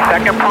take a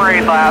second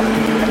parade lap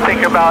and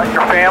think about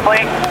your family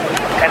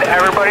and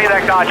everybody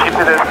that got you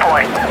to this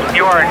point.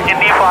 You are an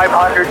Indy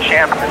 500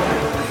 champion.